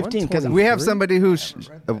do 123? 15 because We have somebody who's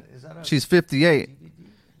she's 58,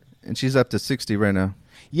 and she's up to 60 right now.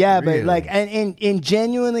 yeah, but Really? like and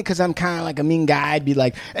genuinely because I'm kind of like a mean guy. I'd be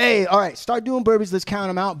like, hey, all right, start doing burpees. Let's count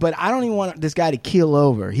them out. But I don't even want this guy to keel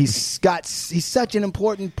over. He's such an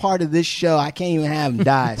important part of this show. I can't even have him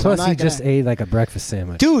die. So I'm Plus, not he gonna- just ate like a breakfast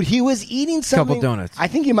sandwich. Dude, he was eating something. donuts. I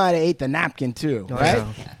think he might have ate the napkin too, right?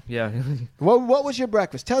 Yeah. What was your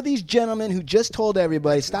breakfast? Tell these gentlemen who just told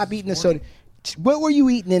everybody stop eating the soda. What were you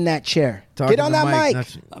eating in that chair? Talking Get on to that mic.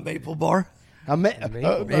 not- A maple bar.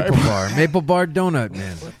 Maple bar donut,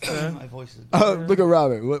 man. My voice is. Look at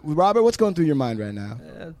Robert. Robert, what's going through your mind right now?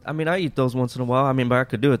 I mean, I eat those once in a while. I mean, but I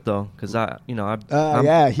could do it though, because I'm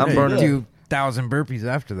yeah, he I'm did. burning. Do 1,000 burpees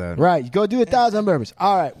after that. Right, you go do 1,000 burpees.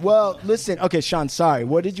 All right. Well, listen. Okay, Sean. Sorry.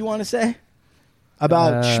 What did you want to say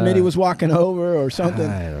about Schmitty was walking over or something?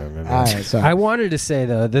 I don't remember. All right. Sorry. I wanted to say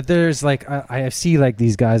though that there's like I see like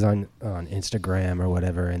these guys on Instagram or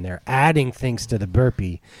whatever, and they're adding things to the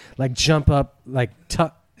burpee, like jump up, like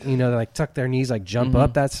tuck, like tuck their knees, like jump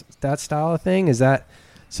up. That's that style of thing. Is that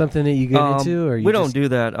something that you get into, or you we don't just- do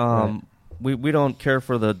that. Right. We don't care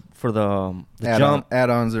for the jump.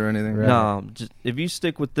 Add-ons or anything. Right. No, just, if you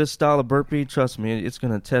stick with this style of burpee, trust me, it's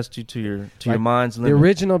gonna test you to your mind's The limit.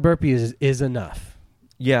 original burpee is enough.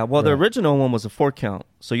 Yeah, well, the Right. original one was a 4 count,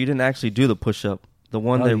 so you didn't actually do the push up. The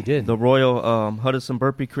one Oh, you didn't. the Royal Huddison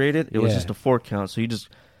burpee created, it was Yeah. just a 4 count. So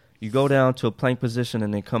you go down to a plank position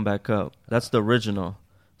and then come back up. That's the original.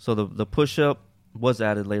 So the push up was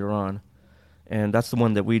added later on, and that's the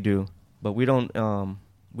one that we do. But we don't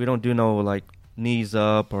do no like knees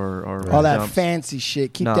up or All that jumps. fancy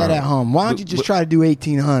shit. Keep No. that at home. Why don't you just try to do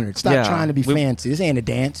 1,800? Stop Yeah, trying to be we- fancy. This ain't a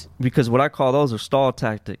dance. Because what I call those are stall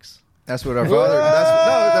tactics. That's what our father.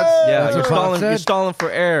 That's Yeah, That's you're what Pop stalling. said. You're stalling for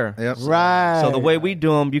air. Yep. Right. So the way we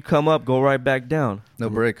do them, you come up, go right back down. No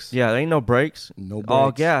breaks. Yeah, there ain't no brakes. No All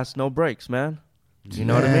brakes. gas, no brakes, man. You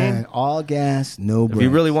know what I mean? Man, all gas, no If brakes. you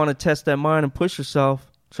really want to test that mind and push yourself,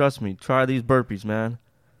 trust me, try these burpees, man.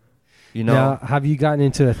 You know? Now, have you gotten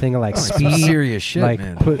into a thing of like speed, Serious shit, like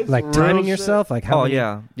man. timing yourself, like how? Oh many-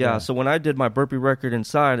 yeah. So when I did my burpee record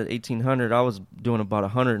inside at 1,800, I was doing about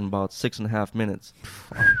 100 in about 6.5 minutes.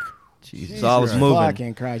 So I was moving.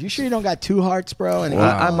 Fucking Christ. You sure you don't got 2 hearts, bro? And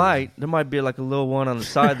I might. There might be like a little one on the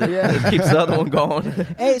side that keeps the other one going.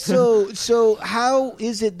 Hey, so how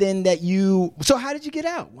is it then that you? So how did you get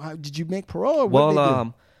out? Did you make parole? Or what did they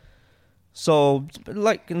do? So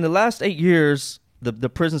like in the last 8 years, the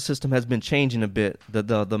prison system has been changing a bit.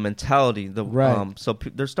 The mentality, Right. So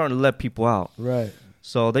they're starting to let people out. Right.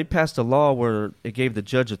 So they passed a law where it gave the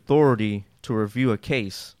judge authority to review a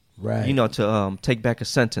case. Right. You know, to take back a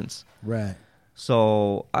sentence. Right.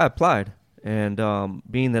 So I applied, and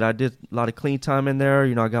being that I did a lot of clean time in there,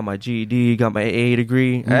 you know, I got my GED, got my AA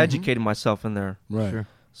degree. I educated myself in there. Right. Sure.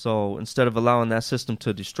 So instead of allowing that system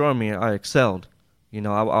to destroy me, I excelled. You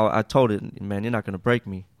know, I told it, man, you're not going to break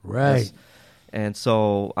me. Right. And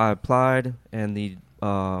so I applied, and the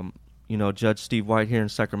Judge Steve White here in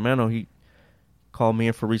Sacramento, he called me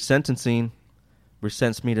in for resentencing,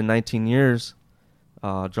 resentenced me to 19 years,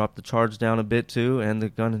 dropped the charge down a bit too, and the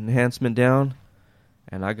gun enhancement down,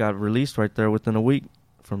 and I got released right there within a week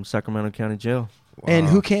from Sacramento County Jail. Wow. And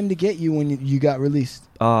who came to get you when you got released?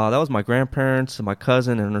 That was my grandparents and my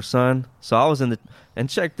cousin and her son. So I was and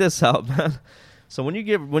check this out, man. So when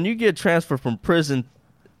you get transferred from prison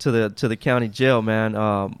to the county jail, man,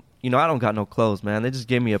 I don't got no clothes, man. They just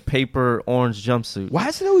gave me a paper orange jumpsuit. Why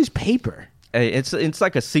is it always paper? Hey, it's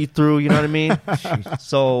like a see-through, you know what I mean?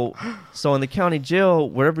 So in the county jail,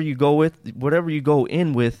 whatever you go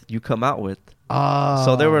in with, you come out with. Oh.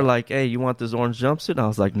 So they were like, "Hey, you want this orange jumpsuit?" And I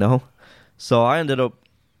was like, "No." So I ended up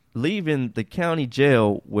leaving the county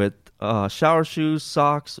jail with shower shoes,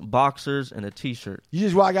 socks, boxers, and a T-shirt. You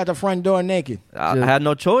just walk out the front door naked. I had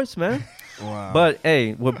no choice, man. Wow. But,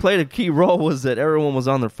 hey, what played a key role was that everyone was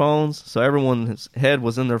on their phones, so everyone's head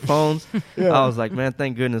was in their phones. Yeah. I was like, man,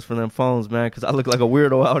 thank goodness for them phones, man, because I look like a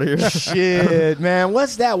weirdo out here. Shit, man.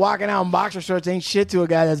 What's that? Walking out in boxer shorts ain't shit to a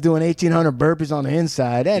guy that's doing 1,800 burpees on the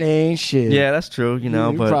inside. That ain't shit. Yeah, that's true,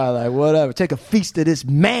 You're but probably like, whatever. Take a feast of this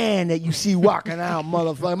man that you see walking out,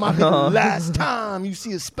 motherfucker. Might be the last time you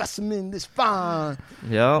see a specimen this fine.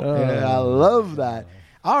 Yeah. I love that.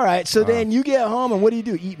 All right, so then you get home, and what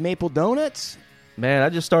do? Eat maple donuts? Man, I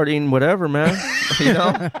just started eating whatever, man.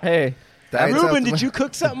 Hey. Reuben, did you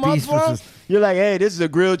cook something up for him? You're like, hey, this is a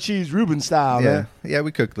grilled cheese Reuben style, man. Yeah,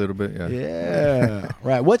 we cooked a little bit, Yeah.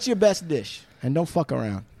 Right. What's your best dish? And don't fuck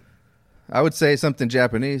around. I would say something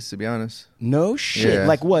Japanese, to be honest. No shit. Yeah.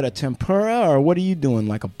 Like what, a tempura, or what are you doing,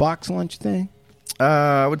 like a box lunch thing?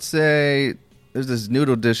 I would say there's this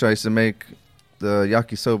noodle dish I used to make, the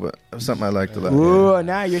yakisoba, something I liked a lot. Ooh,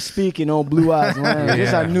 now you're speaking old Blue Eyes language.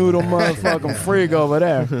 There's a noodle motherfucking freak over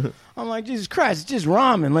there. I'm like, Jesus Christ, it's just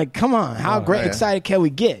ramen. Like, come on, how excited can we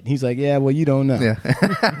get? He's like, yeah, well, you don't know.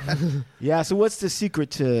 Yeah. Yeah, so what's the secret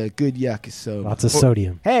to good yakisoba? Lots of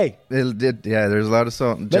sodium. Hey. There's a lot of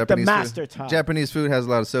salt in Let Japanese the master talk. Japanese food has a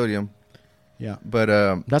lot of sodium. Yeah, but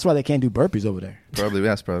that's why they can't do burpees over there.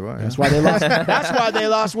 That's probably why. That's why they lost. That's why they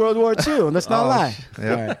lost World War II. Let's not lie.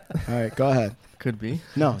 Yep. All right, go ahead. Could be.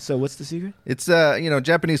 No. So what's the secret? It's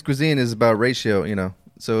Japanese cuisine is about ratio.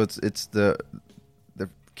 So it's the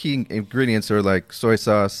key ingredients are like soy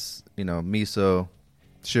sauce, miso,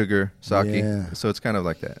 sugar, sake. Yeah. So it's kind of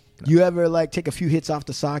like that. You ever like take a few hits off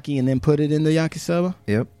the sake and then put it in the yakisoba?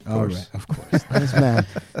 Yep. All right, of course. This man.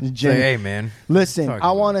 Hey, man. Listen,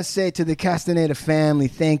 I want to say to the Castaneda family,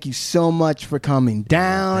 thank you so much for coming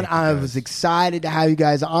down. I was excited to have you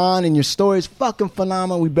guys on, and your story is fucking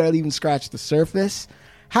phenomenal. We barely even scratched the surface.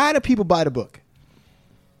 How do people buy the book?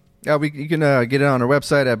 Yeah, you can get it on our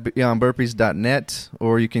website at beyondburpees.net,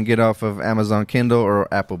 or you can get it off of Amazon Kindle or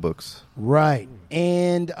Apple Books. Right.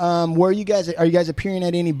 And are you guys appearing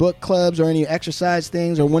at any book clubs or any exercise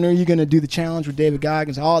things, or when are you going to do the challenge with David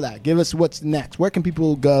Goggins? All that. Give us what's next. Where can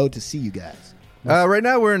people go to see you guys? Right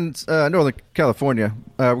now we're in Northern California.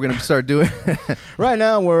 We're going to start doing. Right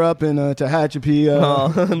now we're up in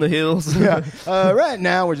Tehachapi. In the hills. Yeah. Right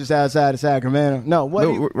now we're just outside of Sacramento. No.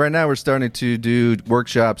 Right now we're starting to do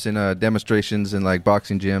workshops and demonstrations in like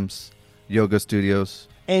boxing gyms, yoga studios.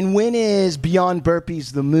 And when is Beyond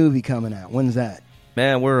Burpees the movie coming out? When's that?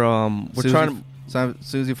 Man, we're trying to. As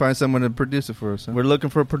soon as you find someone to produce it for us. Huh? We're looking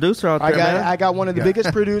for a producer out there, man. I got one of the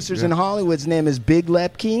biggest producers in Hollywood. His name is Big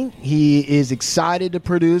Lepke. He is excited to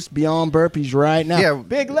produce Beyond Burpees right now. Yeah.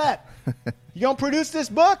 Big Lep, you going to produce this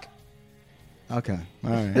book? Okay. All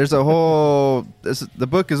right. There's a whole... the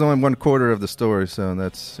book is only 1/4 of the story, so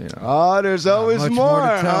that's, Oh, there's always more, to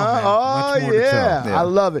tell, huh? man. Oh, Much more to yeah. tell. I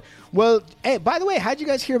love it. Well, hey, by the way, how'd you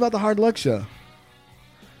guys hear about the Hard Luck Show?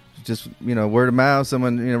 Just, word of mouth.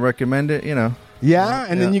 Someone, recommend it, Yeah,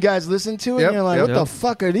 and then you guys listen to it, and you're like, what the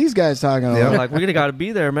fuck are these guys talking about? Yeah. Like, we got to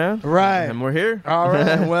be there, man. Right. And we're here. All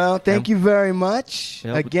right. Well, thank you very much.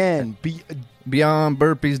 Yeah. Again,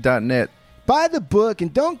 beyondburpees.net. buy the book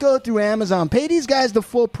and don't go through Amazon. Pay these guys the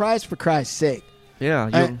full price, for Christ's sake.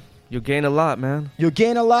 Yeah, you'll gain a lot, man. You'll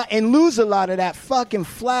gain a lot and lose a lot of that fucking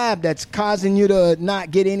flab that's causing you to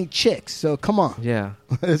not get any chicks. So come on. Yeah.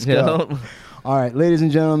 Let's go. All right, ladies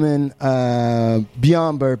and gentlemen,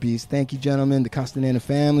 Beyond Burpees. Thank you, gentlemen, the Castaneda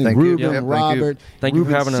family, Thank you. Ruben, Yep, Robert, thank you for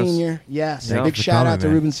Ruben having us. Sr. Yes, Yeah. big for shout out coming, to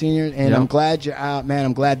man. Ruben Sr. And Yeah. I'm glad you're out, man.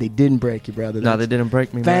 I'm glad they didn't break you, brother. No, they didn't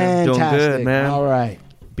break me, man. Fantastic. Doing good, man. All right.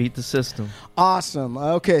 Beat the system. Awesome.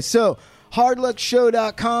 Okay, so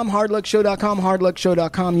hardluckshow.com, hardluckshow.com,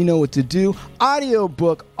 hardluckshow.com. You know what to do.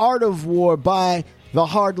 Audiobook, Art of War by The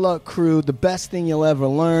Hard Luck Crew, the best thing you'll ever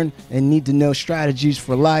learn and need to know strategies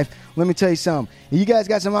for life. Let me tell you something. If you guys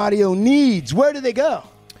got some audio needs, where do they go?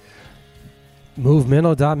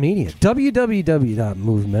 Movemental.media.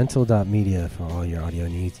 www.movemental.media for all your audio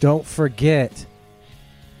needs. Don't forget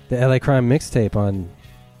the LA Crime mixtape on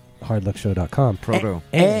hardluckshow.com. Proto.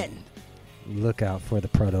 And Look out for the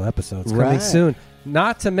proto episodes coming Right. soon.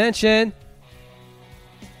 Not to mention,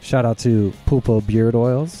 shout out to Pulpo Beard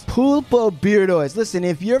Oils. Pulpo Beard Oils. Listen,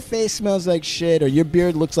 if your face smells like shit or your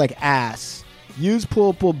beard looks like ass, use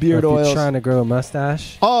Pulpo Beard Or if Oils. you're trying to grow a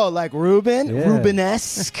mustache. Oh, like Ruben? Yeah.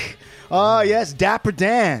 Rubenesque. Oh, yes, Dapper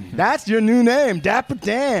Dan. That's your new name, Dapper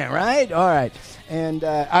Dan, right? All right. And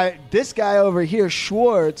this guy over here,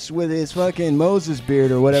 Schwartz, with his fucking Moses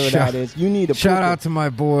beard or whatever that is, you need a Shout out to my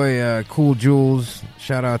boy, Cool Jules.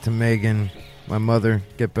 Shout out to Megan, my mother.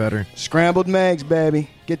 Get better. Scrambled Megs, baby.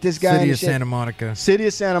 Get this guy in City the of shit. Santa Monica. City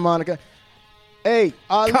of Santa Monica. Hey,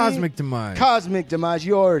 Ali. Cosmic Demise. Cosmic Demise,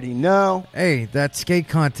 you already know. Hey, that skate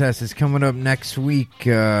contest is coming up next week.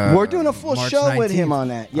 We're doing a full March show with 19th. him on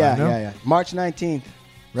that. I Yeah, know. yeah. March 19th,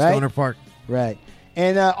 right? Stoner Park. Right.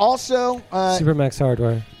 And also, Supermax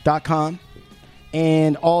Hardware. .com.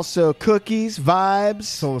 And also Cookies, Vibes,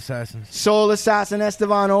 Soul Assassins. Soul Assassin,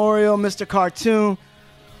 Estevan Oreo, Mr. Cartoon.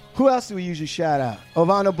 Who else do we usually shout out?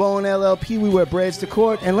 Ovano Bone LLP, we wear braids to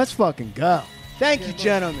court, and let's fucking go. Thank you,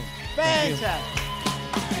 gentlemen. Fantastic.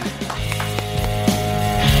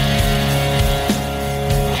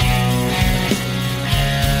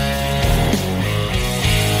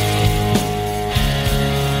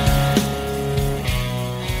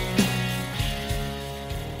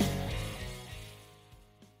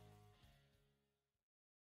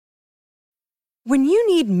 When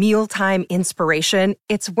you need mealtime inspiration,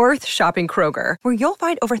 it's worth shopping Kroger, where you'll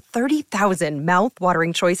find over 30,000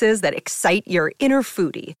 mouth-watering choices that excite your inner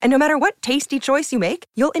foodie. And no matter what tasty choice you make,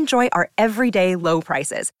 you'll enjoy our everyday low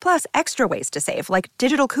prices, plus extra ways to save, like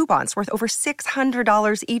digital coupons worth over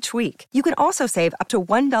 $600 each week. You can also save up to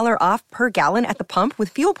 $1 off per gallon at the pump with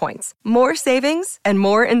fuel points. More savings and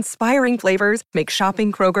more inspiring flavors make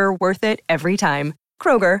shopping Kroger worth it every time.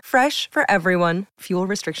 Kroger, fresh for everyone. Fuel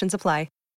restrictions apply.